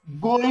of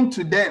going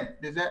to them,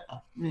 they say,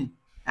 me,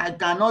 I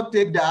cannot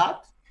take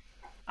that.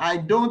 I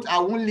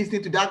won't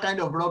listen to that kind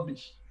of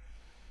rubbish.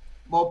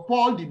 But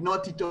Paul did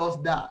not teach us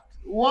that.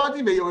 What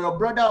if your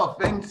brother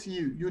offends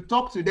you? You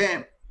talk to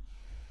them.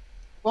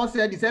 Paul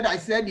said, he said, I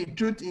said the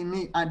truth in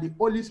me, and the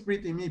Holy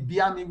Spirit in me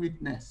bear me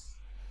witness.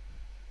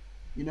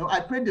 You know, I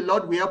pray the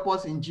Lord will help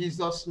us in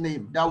Jesus'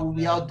 name, that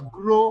we will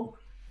outgrow,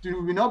 we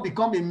will not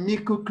become a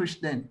meek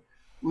Christian.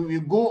 We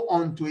will go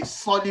on to a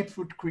solid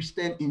fruit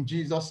Christian in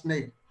Jesus'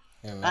 name.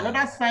 Amen.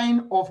 Another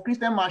sign of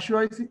Christian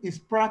maturity is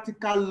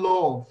practical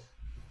love.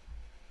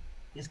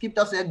 The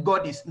scripture said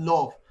God is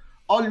love,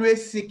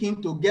 always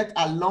seeking to get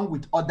along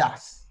with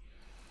others.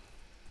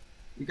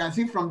 You can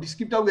see from the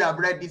scripture we have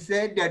read, it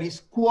said there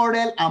is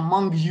quarrel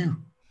among you.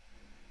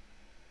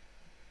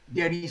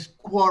 There is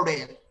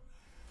quarrel.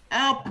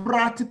 How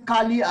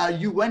practically are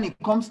you when it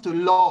comes to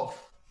love?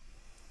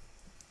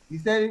 He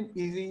said,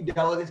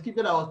 there was a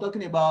scripture that I was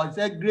talking about. It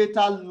said,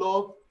 greater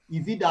love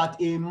is it that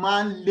a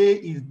man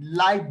lay his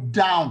life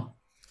down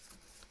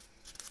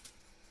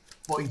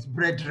for his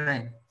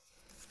brethren.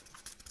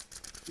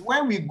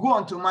 When we go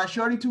on to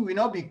maturity, we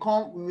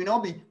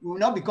will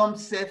not become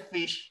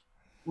selfish.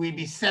 We'll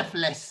be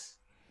selfless.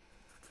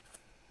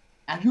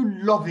 Are you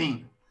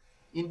loving?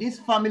 In this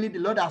family, the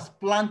Lord has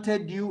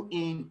planted you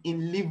in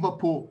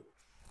Liverpool.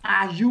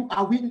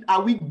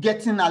 Are we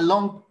getting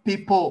along,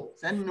 people?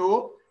 Say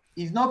no,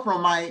 it's not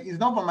from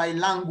my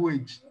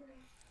language.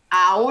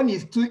 Our own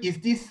is too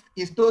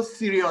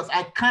serious.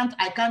 I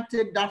can't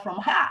take that from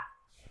her.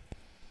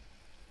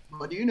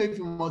 But you know, if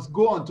you must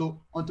go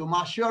onto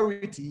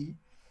maturity,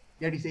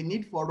 there is a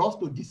need for us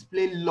to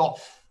display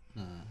love.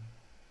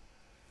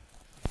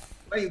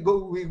 When you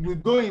go, we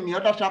go in the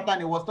other chapter,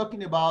 and it was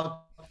talking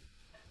about,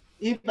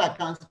 if I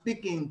can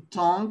speak in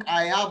tongue,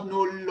 I have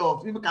no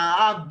love. If I can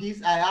have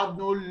this, I have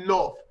no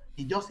love.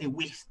 It's just a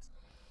waste.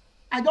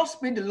 I just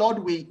pray the Lord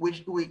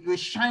will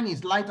shine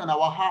his light on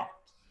our heart,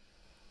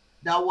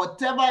 that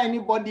whatever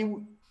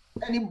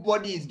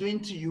anybody is doing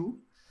to you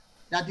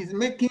that is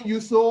making you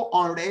so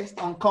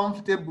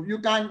uncomfortable, we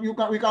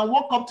can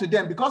walk up to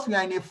them, because we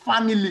are in a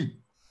family.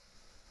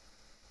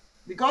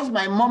 Because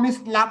my mommy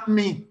slapped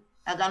me,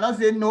 I cannot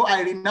say, no,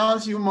 I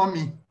renounce you,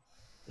 mommy.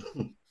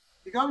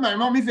 Because my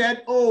mommy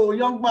said, oh,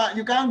 young man,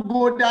 you can't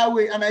go that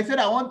way. And I said,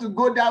 I want to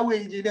go that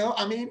way. You know,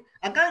 I mean,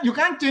 you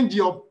can't change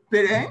your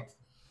parents.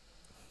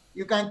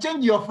 You can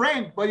change your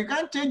friend, but you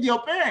can't change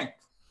your parents.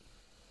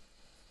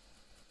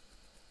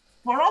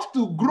 For us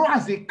to grow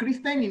as a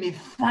Christian in a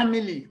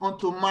family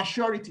unto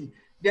maturity,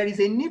 there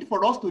is a need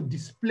for us to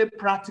display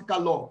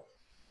practical love.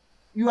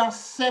 You are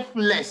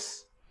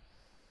selfless.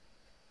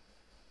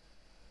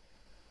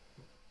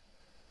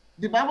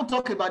 The Bible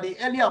talks about the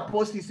early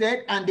apostles, he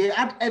said, and they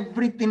had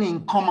everything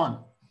in common.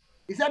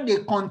 He said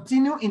they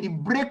continue in the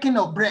breaking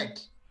of bread.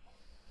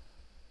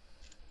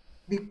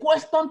 The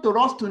question to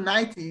us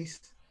tonight is,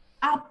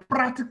 how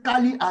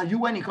practically are you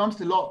when it comes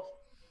to love?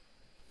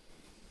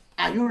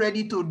 Are you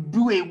ready to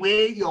do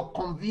away your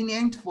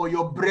convenience for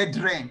your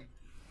brethren?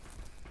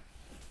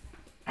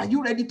 Are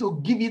you ready to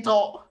give it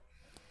up?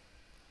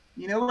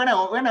 You know, when I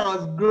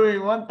was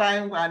growing one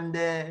time, and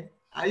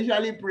I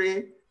usually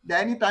pray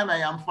that anytime I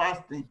am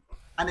fasting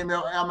and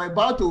I'm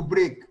about to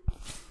break,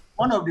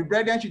 one of the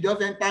brethren should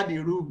just enter the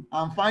room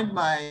and find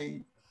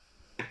my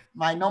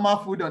normal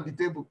food on the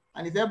table.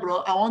 And he said, bro,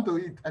 I want to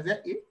eat. I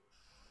said,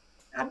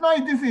 I've not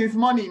eaten since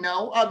morning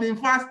now. I've been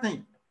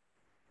fasting.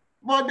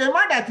 But the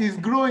man that is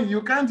growing,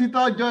 you can't eat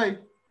all joy.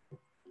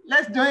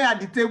 Let's join at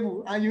the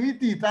table and you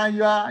eat it and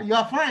you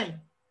are fine.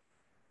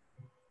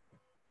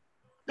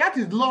 That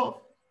is love.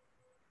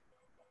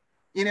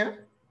 You know,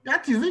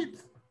 that is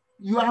it.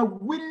 You are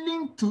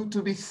willing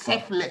to be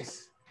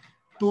selfless,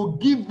 to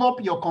give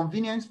up your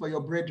convenience for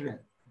your brethren.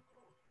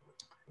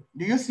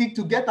 Do you seek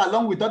to get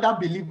along with other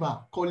believers,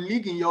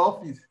 colleague in your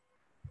office,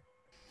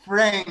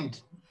 friend,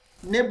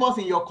 neighbors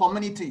in your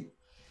community?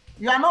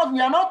 We are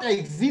not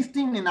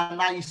existing in an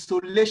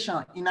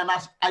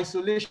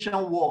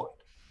isolation world.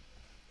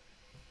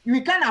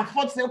 We can't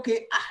afford to say,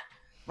 okay,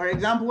 for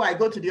example, I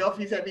go to the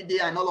office every day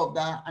and all of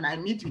that, and I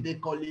meet with a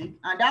colleague,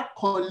 and that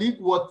colleague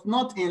was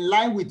not in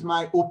line with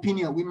my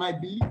opinion, with my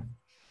belief.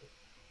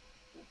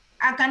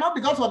 I cannot,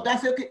 because of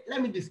that, say, okay,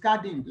 let me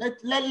discard him.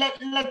 Let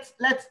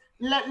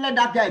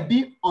that guy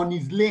be on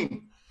his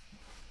lane.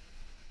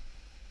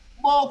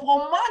 But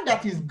for a man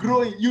that is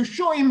growing, you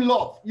show him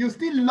love. You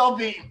still love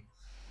him.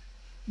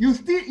 You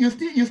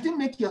still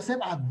make yourself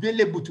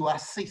available to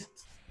assist.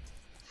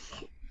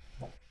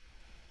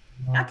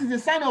 That is a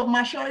sign of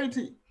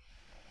maturity.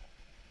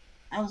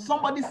 And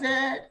somebody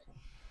said,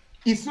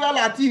 he swore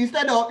at you,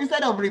 instead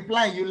of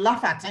replying, you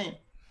laugh at him.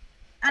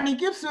 And he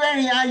keeps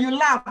swearing and you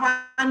laugh,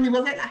 and he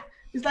was like,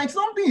 it's like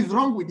something is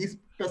wrong with this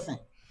person.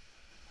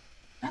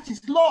 That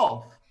is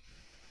love.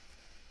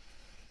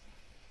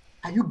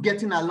 Are you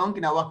getting along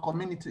in our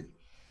community?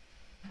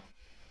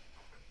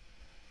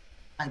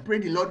 I pray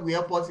the Lord will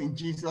help us in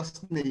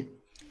Jesus' name.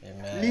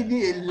 Amen.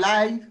 Living a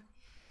life,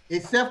 a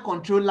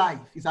self-controlled life,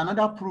 is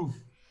another proof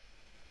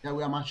that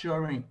we are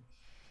maturing.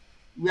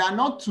 We are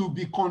not to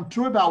be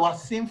controlled by our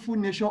sinful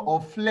nature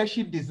or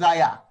fleshy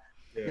desire.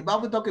 Yeah. The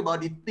Bible talks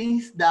about the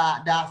things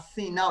that are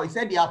sin now. It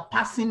said they are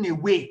passing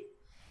away.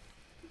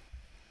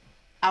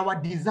 Our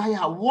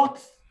desire,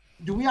 what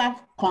do we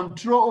have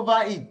control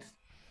over it?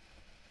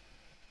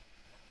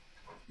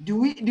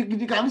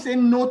 Can we say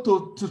no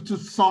to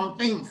some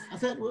things? I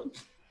said, well,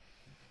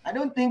 I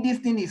don't think this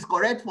thing is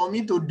correct for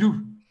me to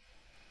do.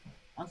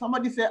 And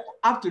somebody said,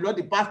 after all,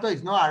 the pastor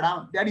is not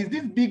around. There is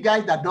this big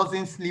guy that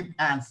doesn't sleep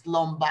and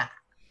slumber.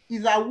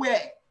 He's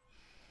aware.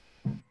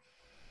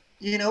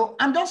 You know,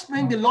 I'm just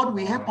praying the Lord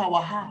will help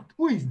our heart,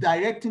 who is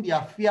directing the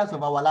affairs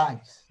of our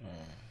lives.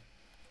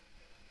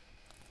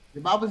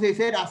 The Bible says,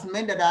 as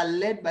men that are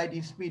led by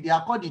the Spirit, they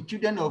are called the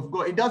children of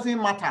God. It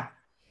doesn't matter.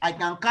 I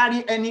can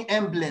carry any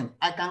emblem.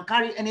 I can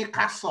carry any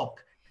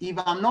cassock. If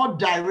I'm not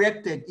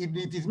directed, if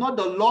it is not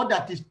the Lord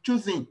that is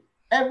choosing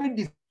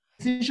every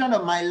decision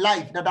of my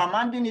life, that I'm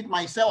handing it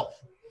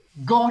myself,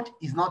 God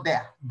is not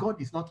there.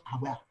 God is not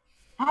aware.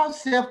 How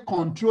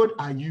self-controlled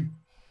are you?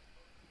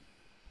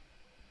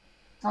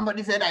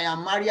 Somebody said, I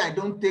am married, I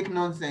don't take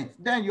nonsense.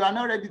 Then you are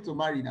not ready to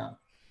marry now.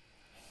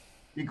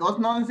 Because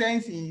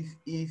nonsense is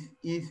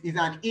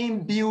an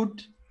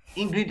inbuilt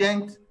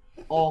ingredient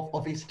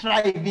of a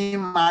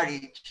striving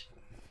marriage.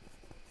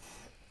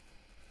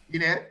 You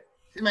know,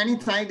 see, many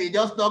times they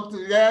just talk to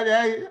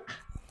you,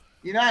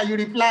 you know, you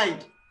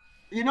replied.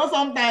 You know,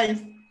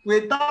 sometimes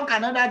we talk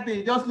another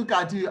thing, just look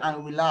at you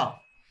and we laugh.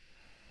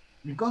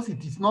 Because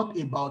it is not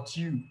about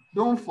you.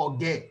 Don't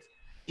forget.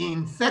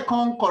 In 2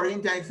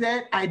 Corinthians,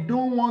 said, I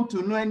don't want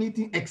to know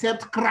anything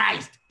except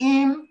Christ,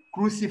 Him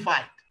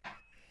crucified.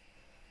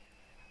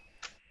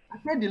 I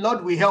pray the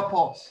Lord will help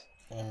us.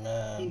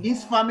 Amen. In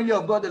this family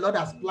of God, the Lord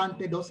has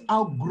planted us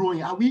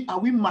outgrowing. Are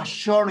we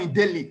maturing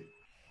daily?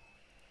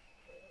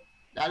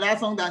 That last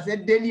song that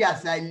said, daily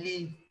as I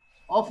live,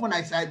 often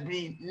as I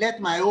breathe,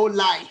 let my whole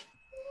life,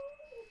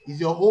 is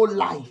your whole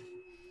life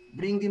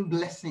bringing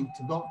blessing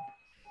to God?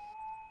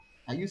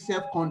 Are you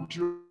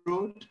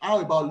self-controlled?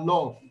 How about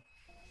love?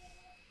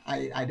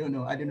 I don't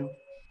know.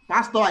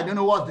 Pastor, I don't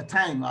know what's the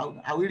time.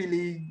 Are we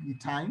really the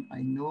time?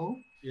 I know.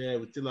 Yeah,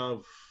 we still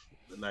have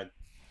like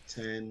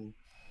 10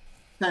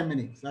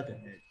 minutes. Okay.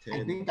 10.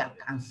 I think I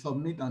can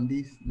submit on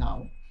this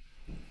now.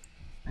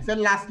 I said,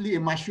 lastly, a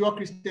mature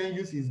Christian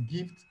uses his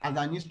gift as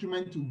an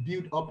instrument to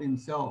build up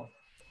himself.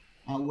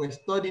 And we're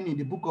studying in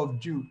the book of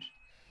Jude.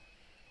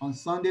 On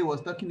Sunday, we're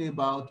talking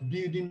about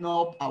building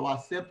up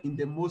ourselves in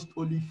the most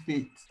holy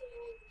faith.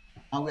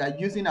 And we are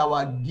using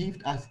our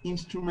gift as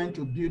instrument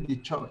to build the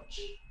church.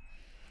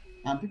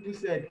 And people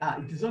said,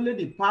 it is only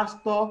the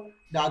pastor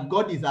that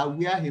God is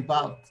aware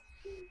about.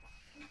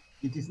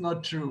 It is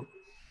not true.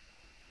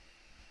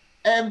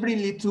 Every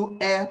little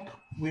help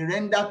we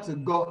render to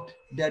God,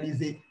 there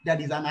is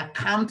an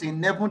account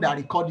in heaven that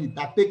record it,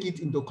 that take it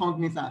into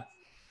cognizance.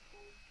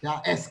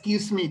 That,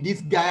 excuse me,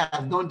 this guy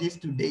has done this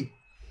today.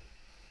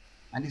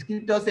 And the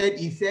scripture said,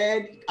 he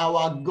said,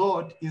 our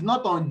God is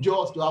not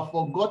unjust to have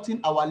forgotten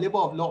our labor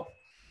of love.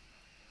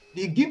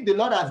 The gift the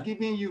Lord has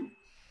given you,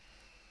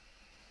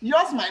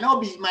 yours might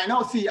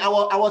not see. I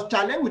was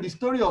challenged with the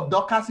story of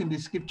Dorcas in the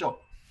scripture.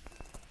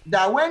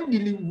 That when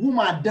the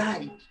woman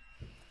died,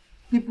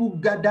 people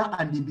gather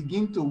and they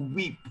begin to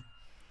weep.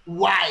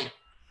 Why?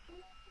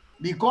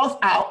 Because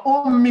our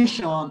own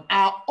mission,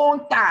 our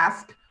own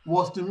task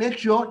was to make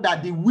sure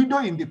that the widow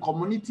in the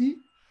community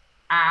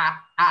are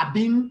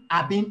being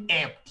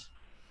helped.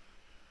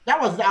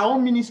 That was our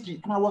own ministry,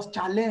 and I was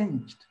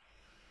challenged.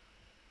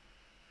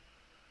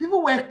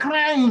 People were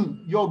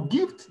crying, your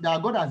gift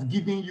that God has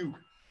given you,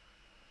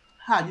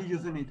 how are you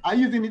using it? Are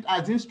you using it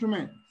as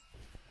instrument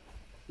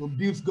to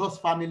build God's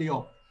family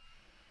up?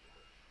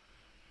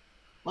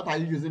 What are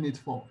you using it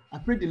for? I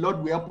pray the Lord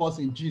will help us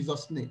in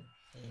Jesus' name.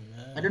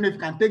 Amen. I don't know if you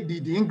can take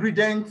the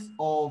ingredients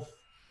of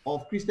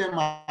Christian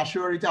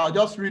maturity. I'll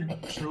just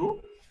read through.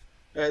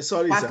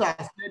 Sorry, Pastor sir.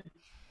 Said,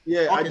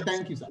 yeah, okay,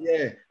 thank you, sir.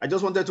 Yeah, I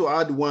just wanted to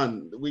add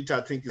one, which I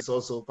think is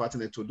also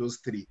pertinent to those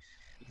three.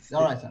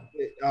 All right, sir.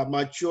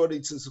 Maturity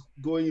is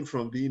going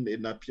from being a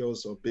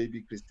napios or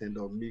baby Christian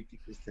or milky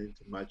Christian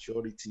to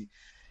maturity.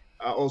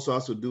 Also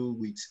has to do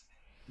with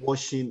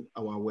washing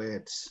our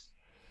words,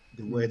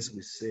 the words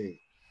we say.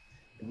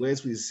 The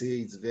words we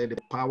say is the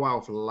power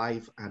of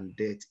life and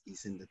death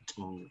is in the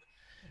tongue.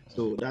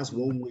 So that's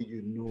one way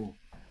you know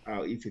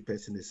if a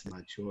person is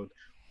matured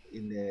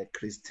in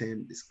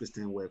this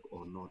Christian work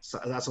or not. So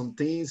there are some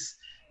things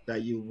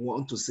that you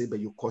want to say, but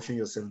you caution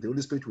yourself. The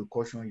Holy Spirit will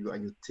caution you,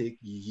 and you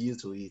yield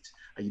to it,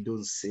 and you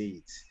don't say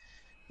it.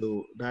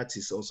 So that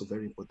is also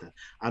very important.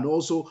 And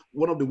also,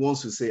 one of the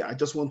ones to say, I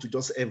just want to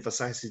just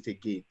emphasize it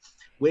again.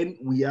 When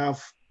we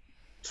have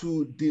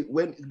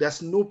when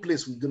there's no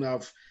place we're gonna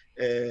have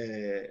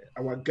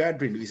our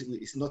gathering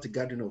is not a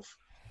gathering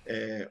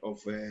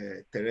of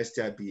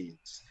terrestrial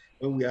beings.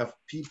 When we have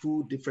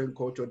people, different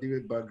culture,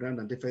 different background,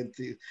 and different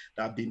things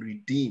that have been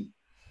redeemed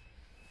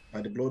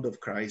by the blood of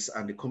Christ,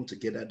 and they come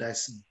together,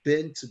 that's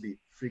bound to be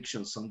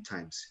friction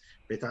sometimes.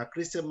 But our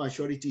Christian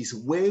maturity is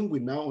when we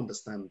now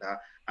understand that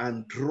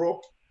and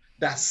drop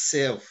that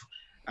self,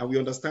 and we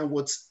understand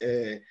what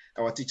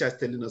our teacher is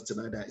telling us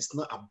tonight, that it's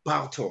not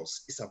about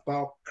us, it's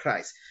about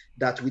Christ.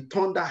 That we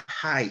turn that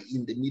high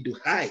in the middle,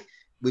 high,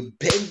 we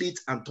bend it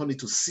and turn it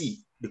to C,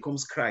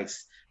 becomes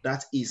Christ.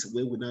 That is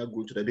where we now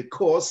go to that.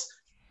 Because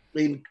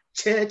in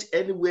church,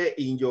 anywhere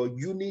in your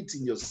unit,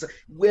 in your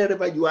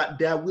wherever you are,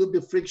 there will be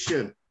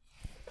friction.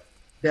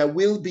 There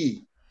will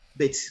be.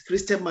 But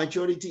Christian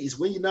maturity is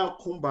when you now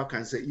come back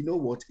and say, you know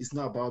what, it's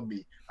not about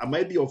me. I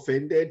might be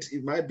offended.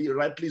 It might be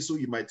rightly so.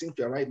 You might think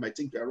you're right. You might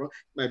think you're wrong.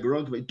 It might be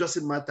wrong. But it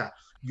doesn't matter.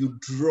 You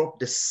drop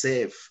the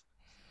self.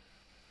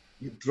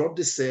 You drop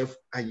the self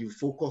and you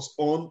focus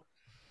on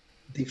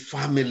the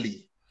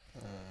family.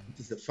 It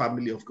is the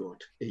family of God.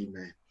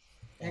 Amen.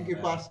 Thank you,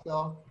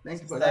 Pastor.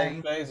 Thank you for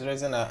Sister that. Ife is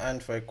raising her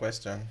hand for a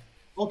question.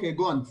 Okay,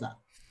 go on, sir.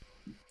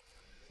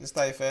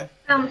 Sister Ife.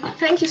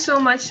 Thank you so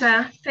much,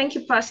 sir. Thank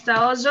you, Pastor.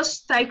 I was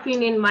just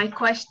typing in my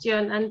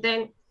question, and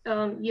then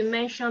you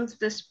mentioned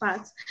this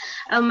part.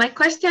 My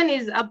question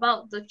is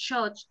about the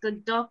church, the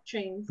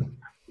doctrines,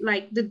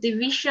 like the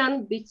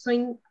division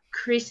between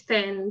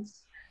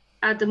Christians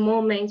at the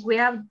moment. We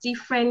have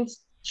different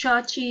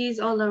churches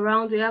all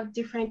around. We have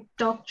different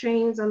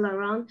doctrines all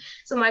around.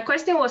 So my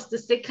question was to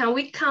say, can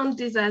we count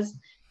this as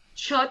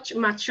church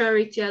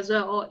maturity as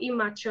well, or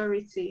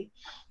immaturity?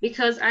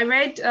 Because I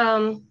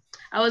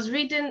was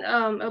reading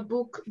a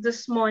book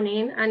this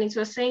morning, and it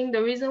was saying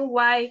the reason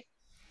why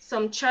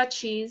some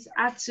churches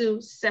had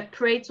to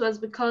separate was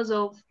because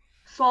of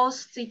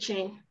false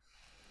teaching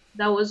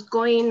that was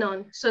going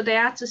on. So they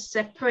had to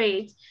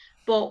separate.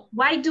 But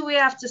why do we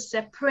have to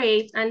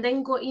separate and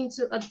then go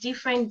into a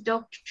different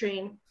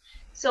doctrine?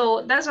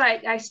 So that's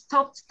why I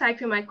stopped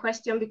typing my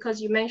question,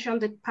 because you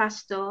mentioned it,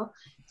 Pastor,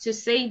 to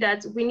say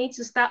that we need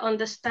to start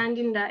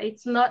understanding that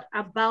it's not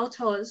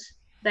about us,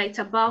 that it's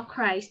about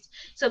Christ.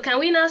 So can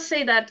we now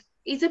say that,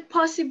 is it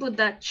possible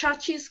that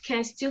churches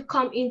can still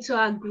come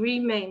into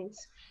agreement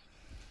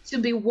to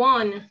be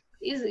one?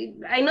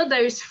 I know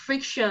there is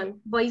friction,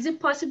 but is it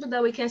possible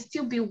that we can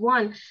still be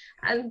one?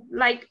 And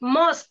like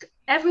mosque,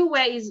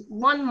 everywhere is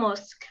one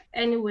mosque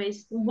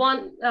anyways.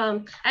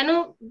 I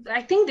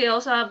think they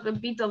also have a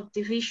bit of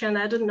division,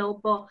 I don't know,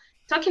 but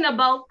talking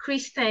about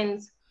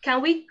Christians,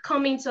 can we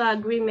come into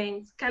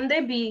agreement? Can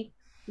they be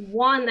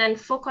one and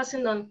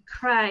focusing on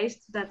Christ,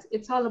 that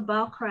it's all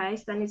about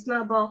Christ and it's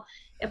not about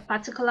a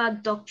particular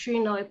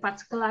doctrine or a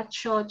particular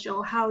church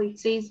or how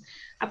it is,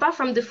 apart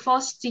from the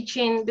false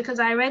teaching? Because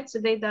I read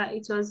today that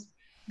it was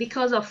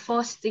because of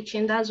false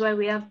teaching, that's why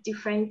we have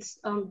different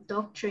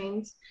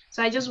doctrines.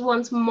 So I just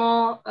want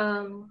more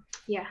clarity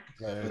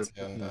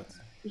on that.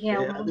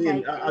 I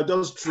mean, I'll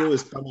just throw a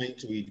spanner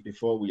into it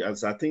before we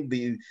answer. I think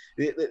the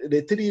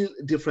three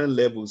different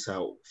levels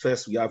are,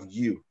 first we have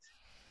you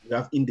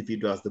have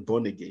individuals, the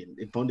born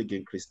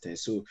again Christian.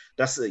 So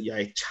that's you're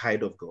a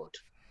child of God.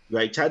 You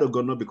are a child of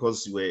God not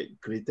because you were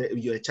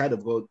created. You're a child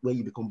of God when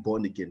you become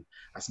born again.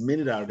 As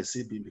many that are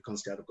received him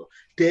becomes child of God.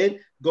 Then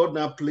God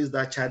now placed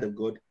that child of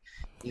God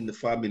in the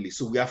family.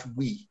 So we have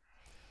we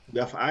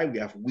have I, we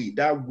have we.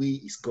 That we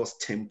is God's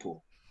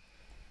temple.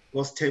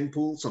 God's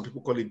temple, some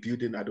people call it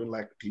building. I don't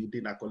like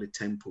building, I call it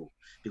temple.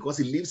 Because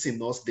he lives in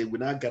us, then we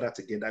now gather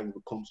together and we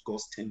become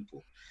God's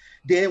temple.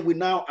 Then we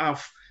now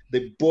have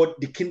the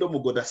kingdom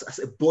of God as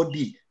a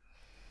body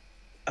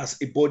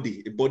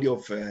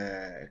of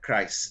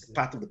Christ,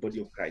 part of the body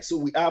of Christ. So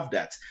we have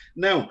that.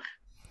 Now,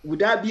 would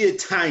that be a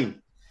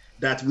time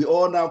that we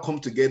all now come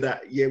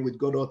together? Yeah, with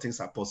God, all things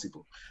are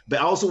possible. But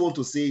I also want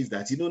to say is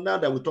that, now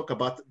that we talk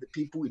about the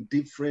people in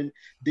different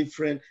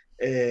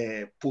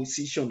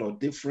position or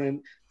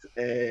different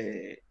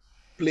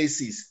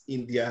places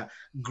in their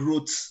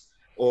growth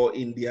or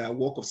in their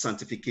work of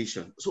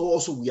sanctification. So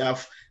also we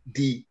have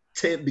the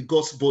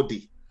God's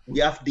body. We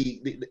have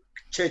the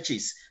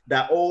churches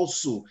that are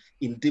also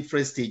in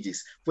different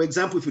stages. For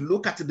example, if you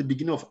look at the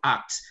beginning of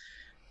Acts,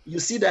 you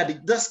see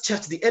that this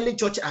church, the early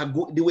church,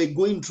 they were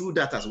going through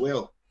that as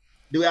well.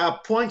 There are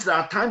points, there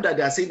are times that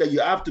they are saying that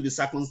you have to be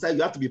circumcised,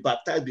 you have to be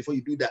baptized before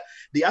you do that.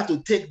 They have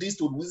to take this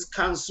to this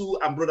council,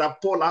 and Brother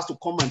Paul has to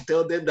come and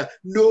tell them that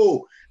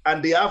no,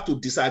 and they have to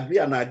disagree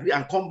and agree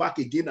and come back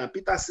again. And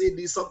Peter said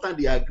this, sometimes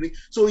they agree.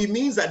 So it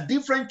means that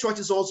different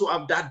churches also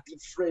have that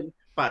different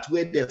part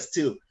where they're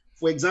still.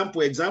 For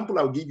example,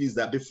 I'll give you is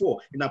that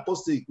before in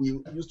apostolic, we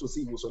used to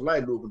see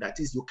that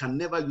is, you can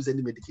never use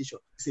any medication.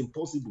 It's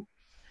impossible.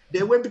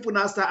 Then when people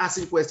now start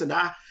asking questions,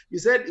 you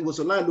said it was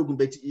online,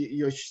 but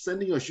you're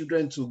sending your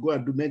children to go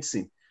and do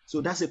medicine.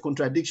 So that's a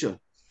contradiction.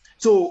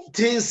 So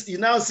things you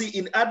now see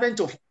in advent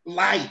of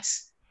light,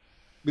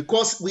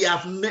 because we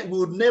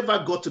would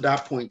never got to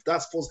that point.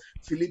 That's what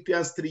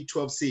Philippians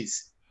 3:12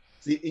 says.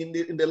 See,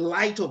 in the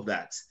light of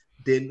that,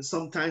 then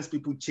sometimes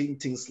people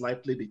change things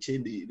slightly. They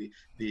change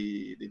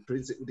the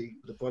principle,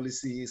 the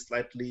policy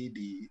slightly,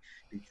 the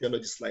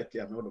theology slightly,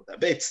 and all of that.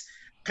 But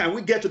can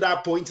we get to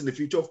that point in the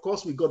future? Of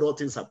course, God, all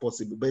things are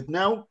possible. But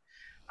now,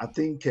 I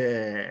think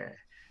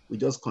we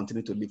just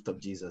continue to lift up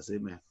Jesus.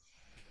 Amen.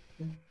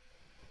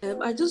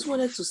 I just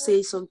wanted to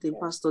say something,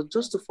 Pastor,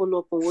 just to follow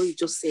up on what you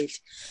just said.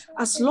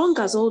 As long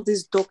as all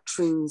these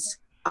doctrines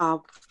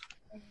have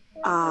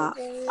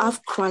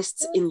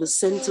Christ in the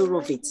center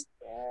of it,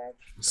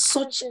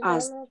 such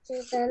as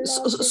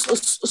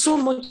so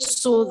much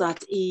so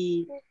that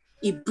he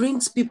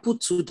brings people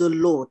to the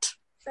Lord.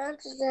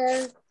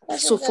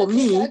 So for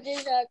me,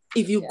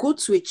 if you go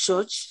to a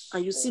church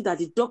and you see that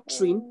the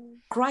doctrine,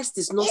 Christ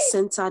is not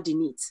centered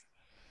in it,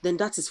 then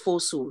that is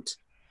falsehood.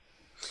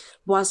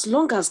 But as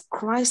long as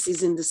Christ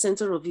is in the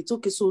center of it,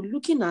 okay, so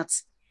looking at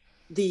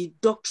the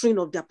doctrine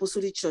of the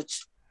Apostolic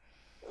Church,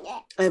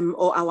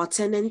 or our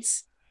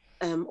tenets,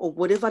 or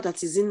whatever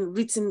that is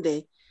written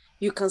there,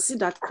 you can see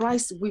that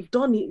Christ, we've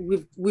done it,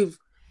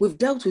 we've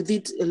dealt with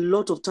it a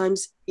lot of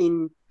times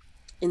in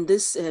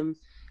this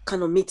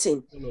kind of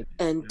meeting,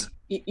 and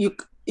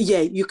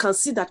you can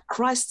see that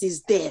Christ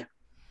is there.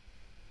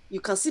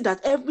 You can see that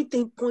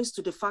everything points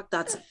to the fact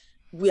that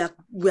we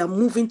are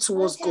moving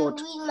towards God.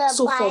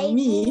 So for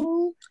me,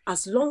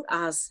 as long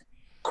as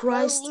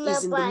Christ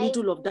is in the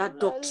middle of that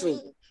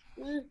doctrine,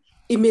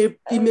 it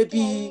may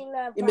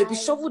be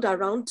shuffled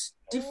around,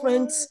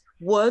 different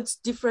words,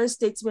 different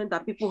statements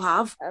that people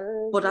have,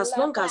 but as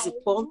long as it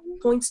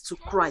points to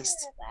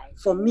Christ,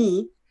 for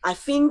me, I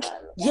think,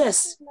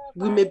 yes,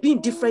 we may be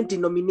in different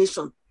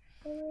denomination,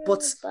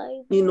 but,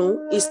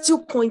 it's still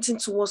pointing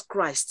towards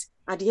Christ.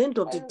 At the end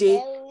of the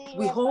day,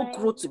 we all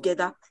grow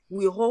together.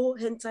 We all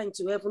enter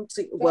into heaven.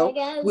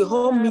 We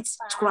all meet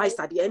Christ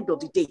at the end of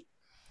the day.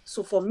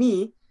 So for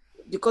me,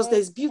 because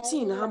there's beauty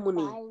in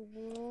harmony,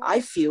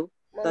 I feel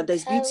that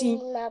there's beauty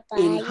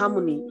in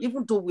harmony,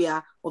 even though we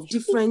are of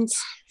different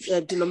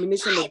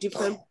denomination, of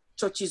different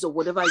churches or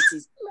whatever it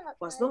is.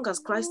 But as long as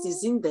Christ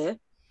is in there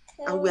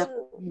and we are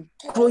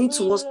growing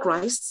towards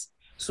Christ,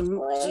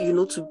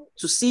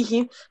 to see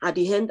him at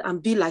the end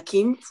and be like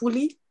him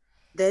fully,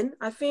 then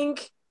I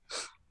think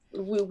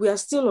we are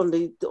still on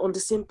the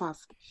same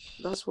path.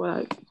 That's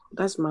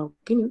my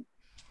opinion.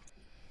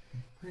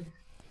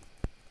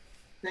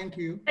 Thank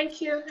you.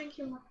 Thank you.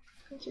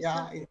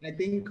 Yeah, I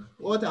think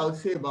what I would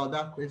say about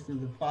that question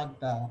is the fact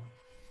that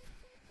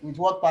with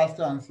what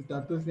Pastor and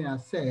Sister Tosin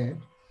has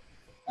said,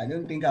 I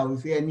don't think I will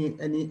say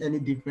any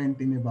different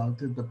thing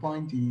about it. The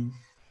point is,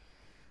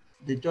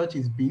 the church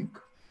is big,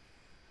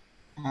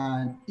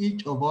 and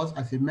each of us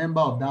as a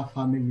member of that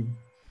family,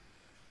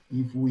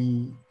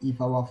 if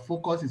our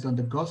focus is on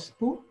the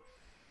gospel,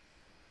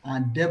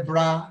 and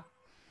Deborah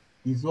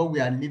is what we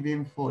are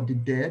living for, the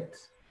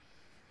death,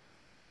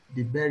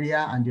 the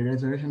burial, and the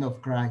resurrection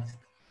of Christ,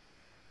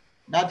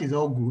 that is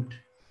all good.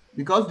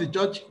 Because the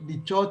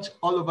church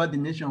all over the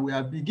nation, we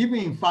are given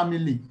in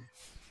family.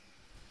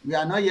 We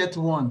are not yet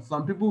one.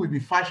 Some people will be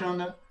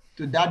fashioned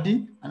to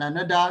daddy and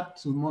another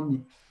to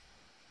mommy.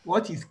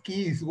 What is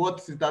key is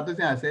what Sister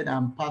Tosin has said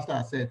and Pastor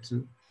has said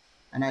too.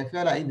 And I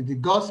feel like if the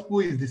gospel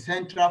is the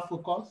central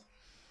focus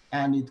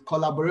and it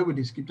collaborates with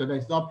the scripture, there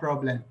is no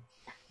problem.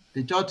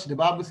 The church, the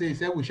Bible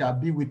says, we shall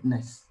be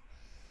witness.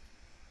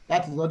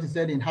 That is what it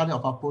said in Acts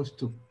of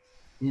Apostles.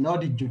 In all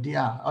the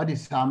Judea, all the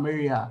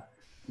Samaria,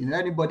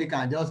 anybody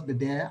can just be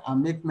there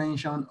and make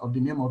mention of the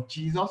name of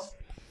Jesus,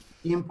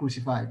 him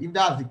crucified. If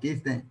that's the case,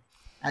 then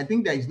I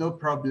think there is no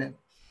problem.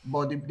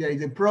 But if there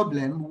is a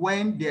problem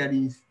when there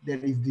is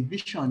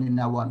division in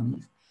our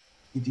midst,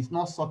 it is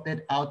not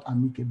sorted out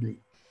amicably.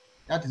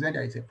 That is when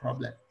there is a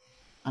problem.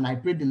 And I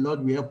pray the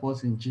Lord will help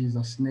us in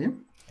Jesus'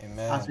 name.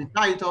 Amen. As we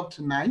tie it up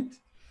tonight,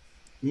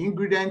 the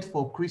ingredient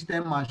for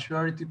Christian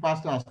maturity,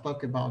 Pastor has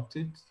talked about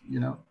it,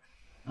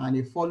 and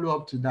a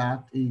follow-up to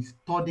that is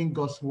studying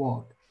God's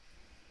word.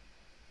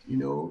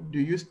 Do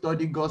you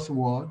study God's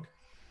word?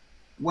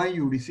 When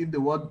you receive the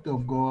word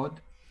of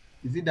God,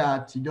 is it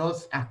that you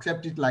just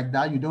accept it like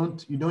that? You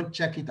don't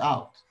check it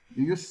out.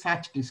 Do you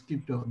search the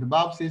scripture? The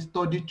Bible says,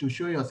 study to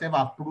show yourself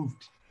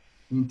approved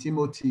in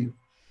Timothy.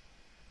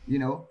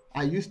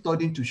 Are you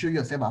studying to show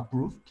yourself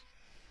approved?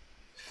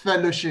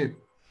 Fellowship.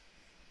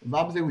 The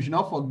Bible says we should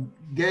not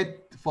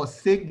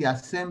forsake the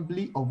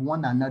assembly of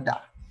one another.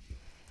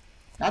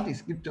 That is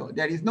scripture.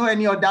 There is no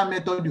any other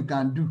method you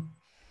can do.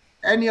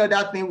 Any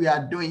other thing we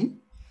are doing,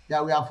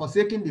 that we are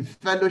forsaking the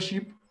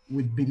fellowship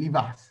with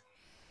believers.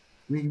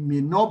 We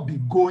may not be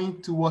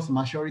going towards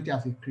maturity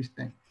as a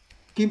Christian.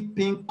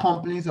 Keeping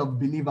companies of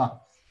believers.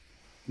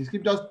 The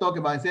scriptures talk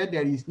about, it said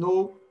there is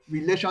no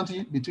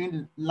relationship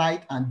between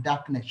light and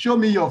darkness. Show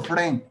me your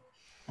friend,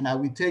 and I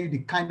will tell you the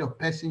kind of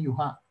person you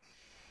are.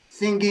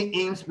 Singing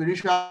hymns,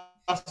 spiritual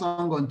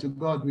song unto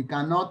God, we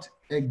cannot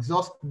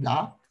exhaust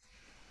that.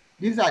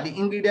 These are the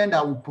ingredients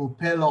that will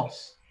propel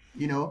us,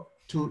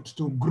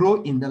 to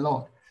grow in the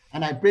Lord.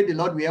 And I pray the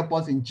Lord will help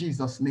us in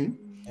Jesus' name.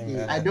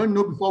 Amen. I don't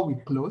know before we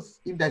close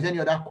if there's any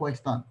other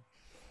question.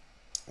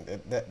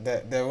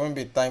 There won't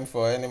be time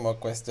for any more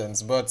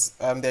questions, but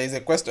there is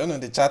a question on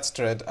the chat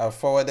thread. I've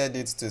forwarded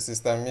it to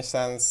Sister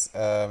Mishan's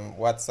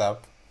WhatsApp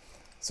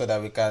so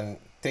that we can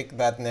take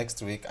that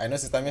next week. I know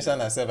Sister Mishan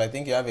herself, I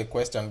think you have a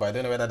question, but I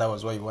don't know whether that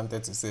was what you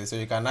wanted to say. So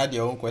you can add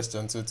your own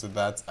question too to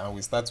that, and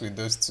we start with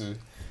those two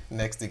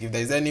next week. If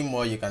there's any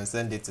more, you can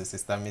send it to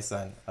Sister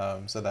Mishan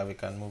so that we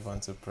can move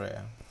on to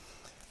prayer.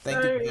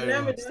 Thank you very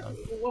Let me much, just Sam.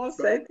 one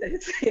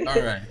sentence.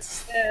 All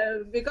right.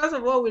 Because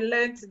of what we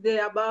learned today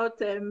about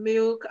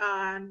milk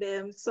and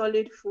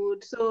solid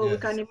food, so we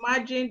Yes. can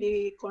imagine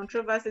the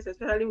controversies,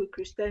 especially with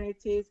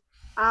Christianity,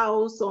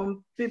 how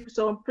some people,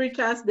 some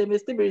preachers, they may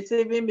still be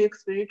receiving milk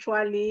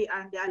spiritually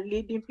and they are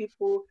leading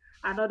people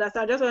and others.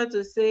 I just wanted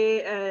to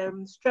say,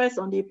 stress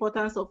on the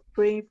importance of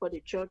praying for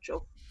the church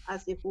of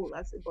as a whole,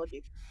 as a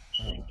body.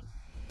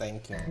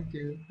 Thank you. Thank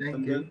you. Thank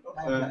And you.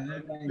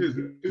 then,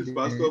 please,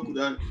 Pastor, could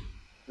I,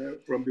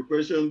 from the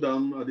question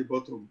down at the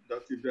bottom,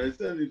 that if there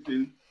is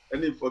anything,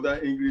 any further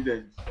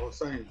ingredients or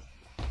science,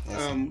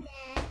 Yes.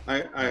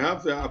 I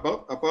have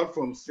apart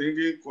from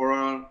singing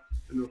choral,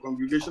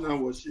 congregational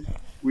worship,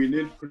 we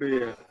need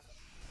prayer.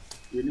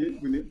 We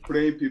need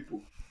praying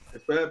people,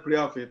 especially prayer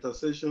of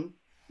intercession.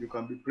 You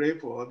can be praying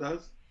for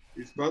others.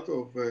 It's part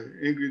of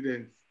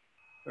ingredients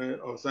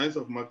or signs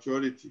of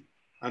maturity.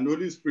 And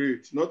Holy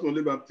Spirit, not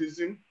only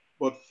baptism,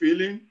 but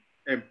feeling,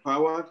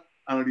 empowered,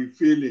 and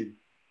refilling,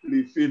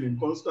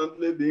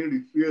 constantly being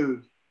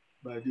refilled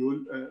by the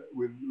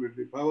with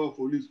the power of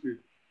Holy Spirit,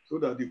 so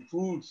that the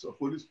fruits of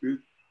Holy Spirit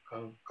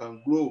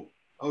can grow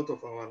out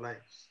of our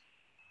lives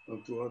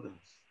unto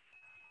others.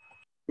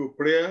 So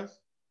prayers,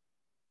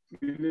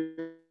 feeling,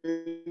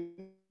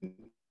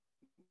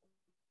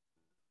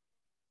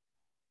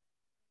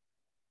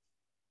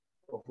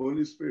 of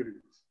Holy Spirit.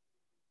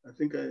 I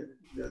think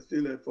there's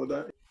still a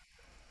further.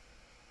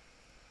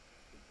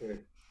 Okay.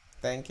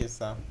 Thank you,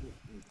 sir.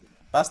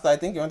 Pastor, I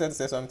think you wanted to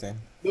say something.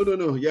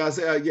 No. Yeah,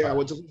 I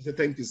want to say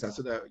thank you, sir.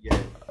 So that, yeah.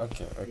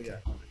 Okay. Yeah.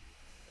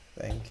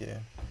 Thank you.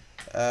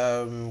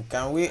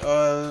 Can we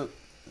all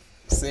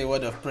say a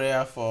word of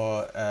prayer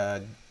for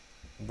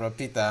Bro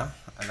Peter,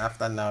 and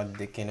after now,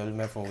 the King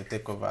Olumefo will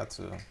take over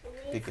to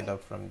pick it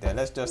up from there.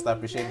 Let's just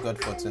appreciate God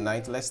for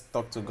tonight. Let's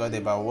talk to God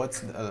about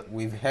what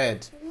we've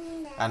heard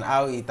and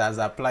how it has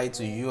applied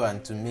to you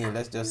and to me.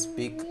 Let's just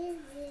speak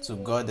to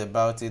God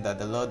about it, that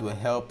the Lord will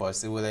help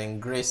us. He will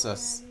engrace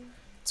us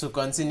to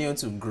continue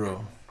to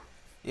grow.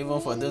 Even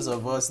for those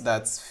of us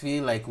that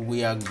feel like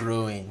we are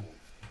growing,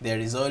 there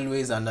is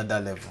always another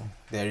level.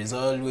 There is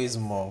always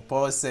more.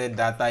 Paul said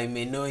that I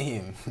may know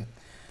him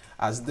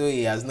as though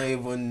he has not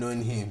even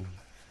known him.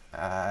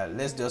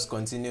 Let's just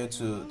continue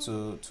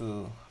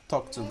to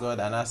talk to God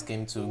and ask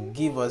him to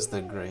give us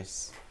the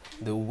grace,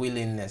 the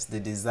willingness, the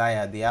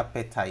desire, the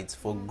appetite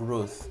for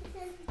growth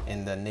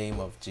in the name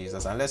of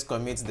Jesus. And let's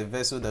commit the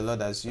vessel the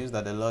Lord has used,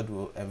 that the Lord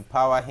will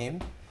empower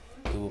him.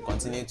 He will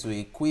continue to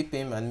equip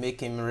him and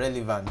make him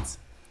relevant,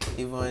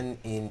 even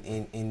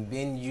in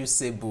being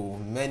usable,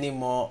 many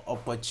more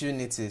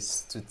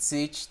opportunities to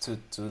teach,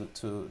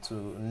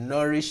 to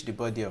nourish the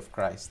body of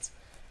Christ,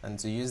 and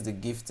to use the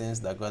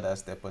giftings that God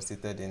has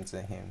deposited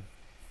into him,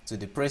 to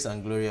the praise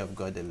and glory of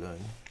God alone.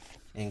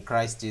 In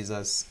Christ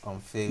Jesus'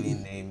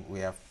 unfailing name, we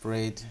have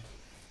prayed.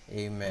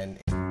 Amen.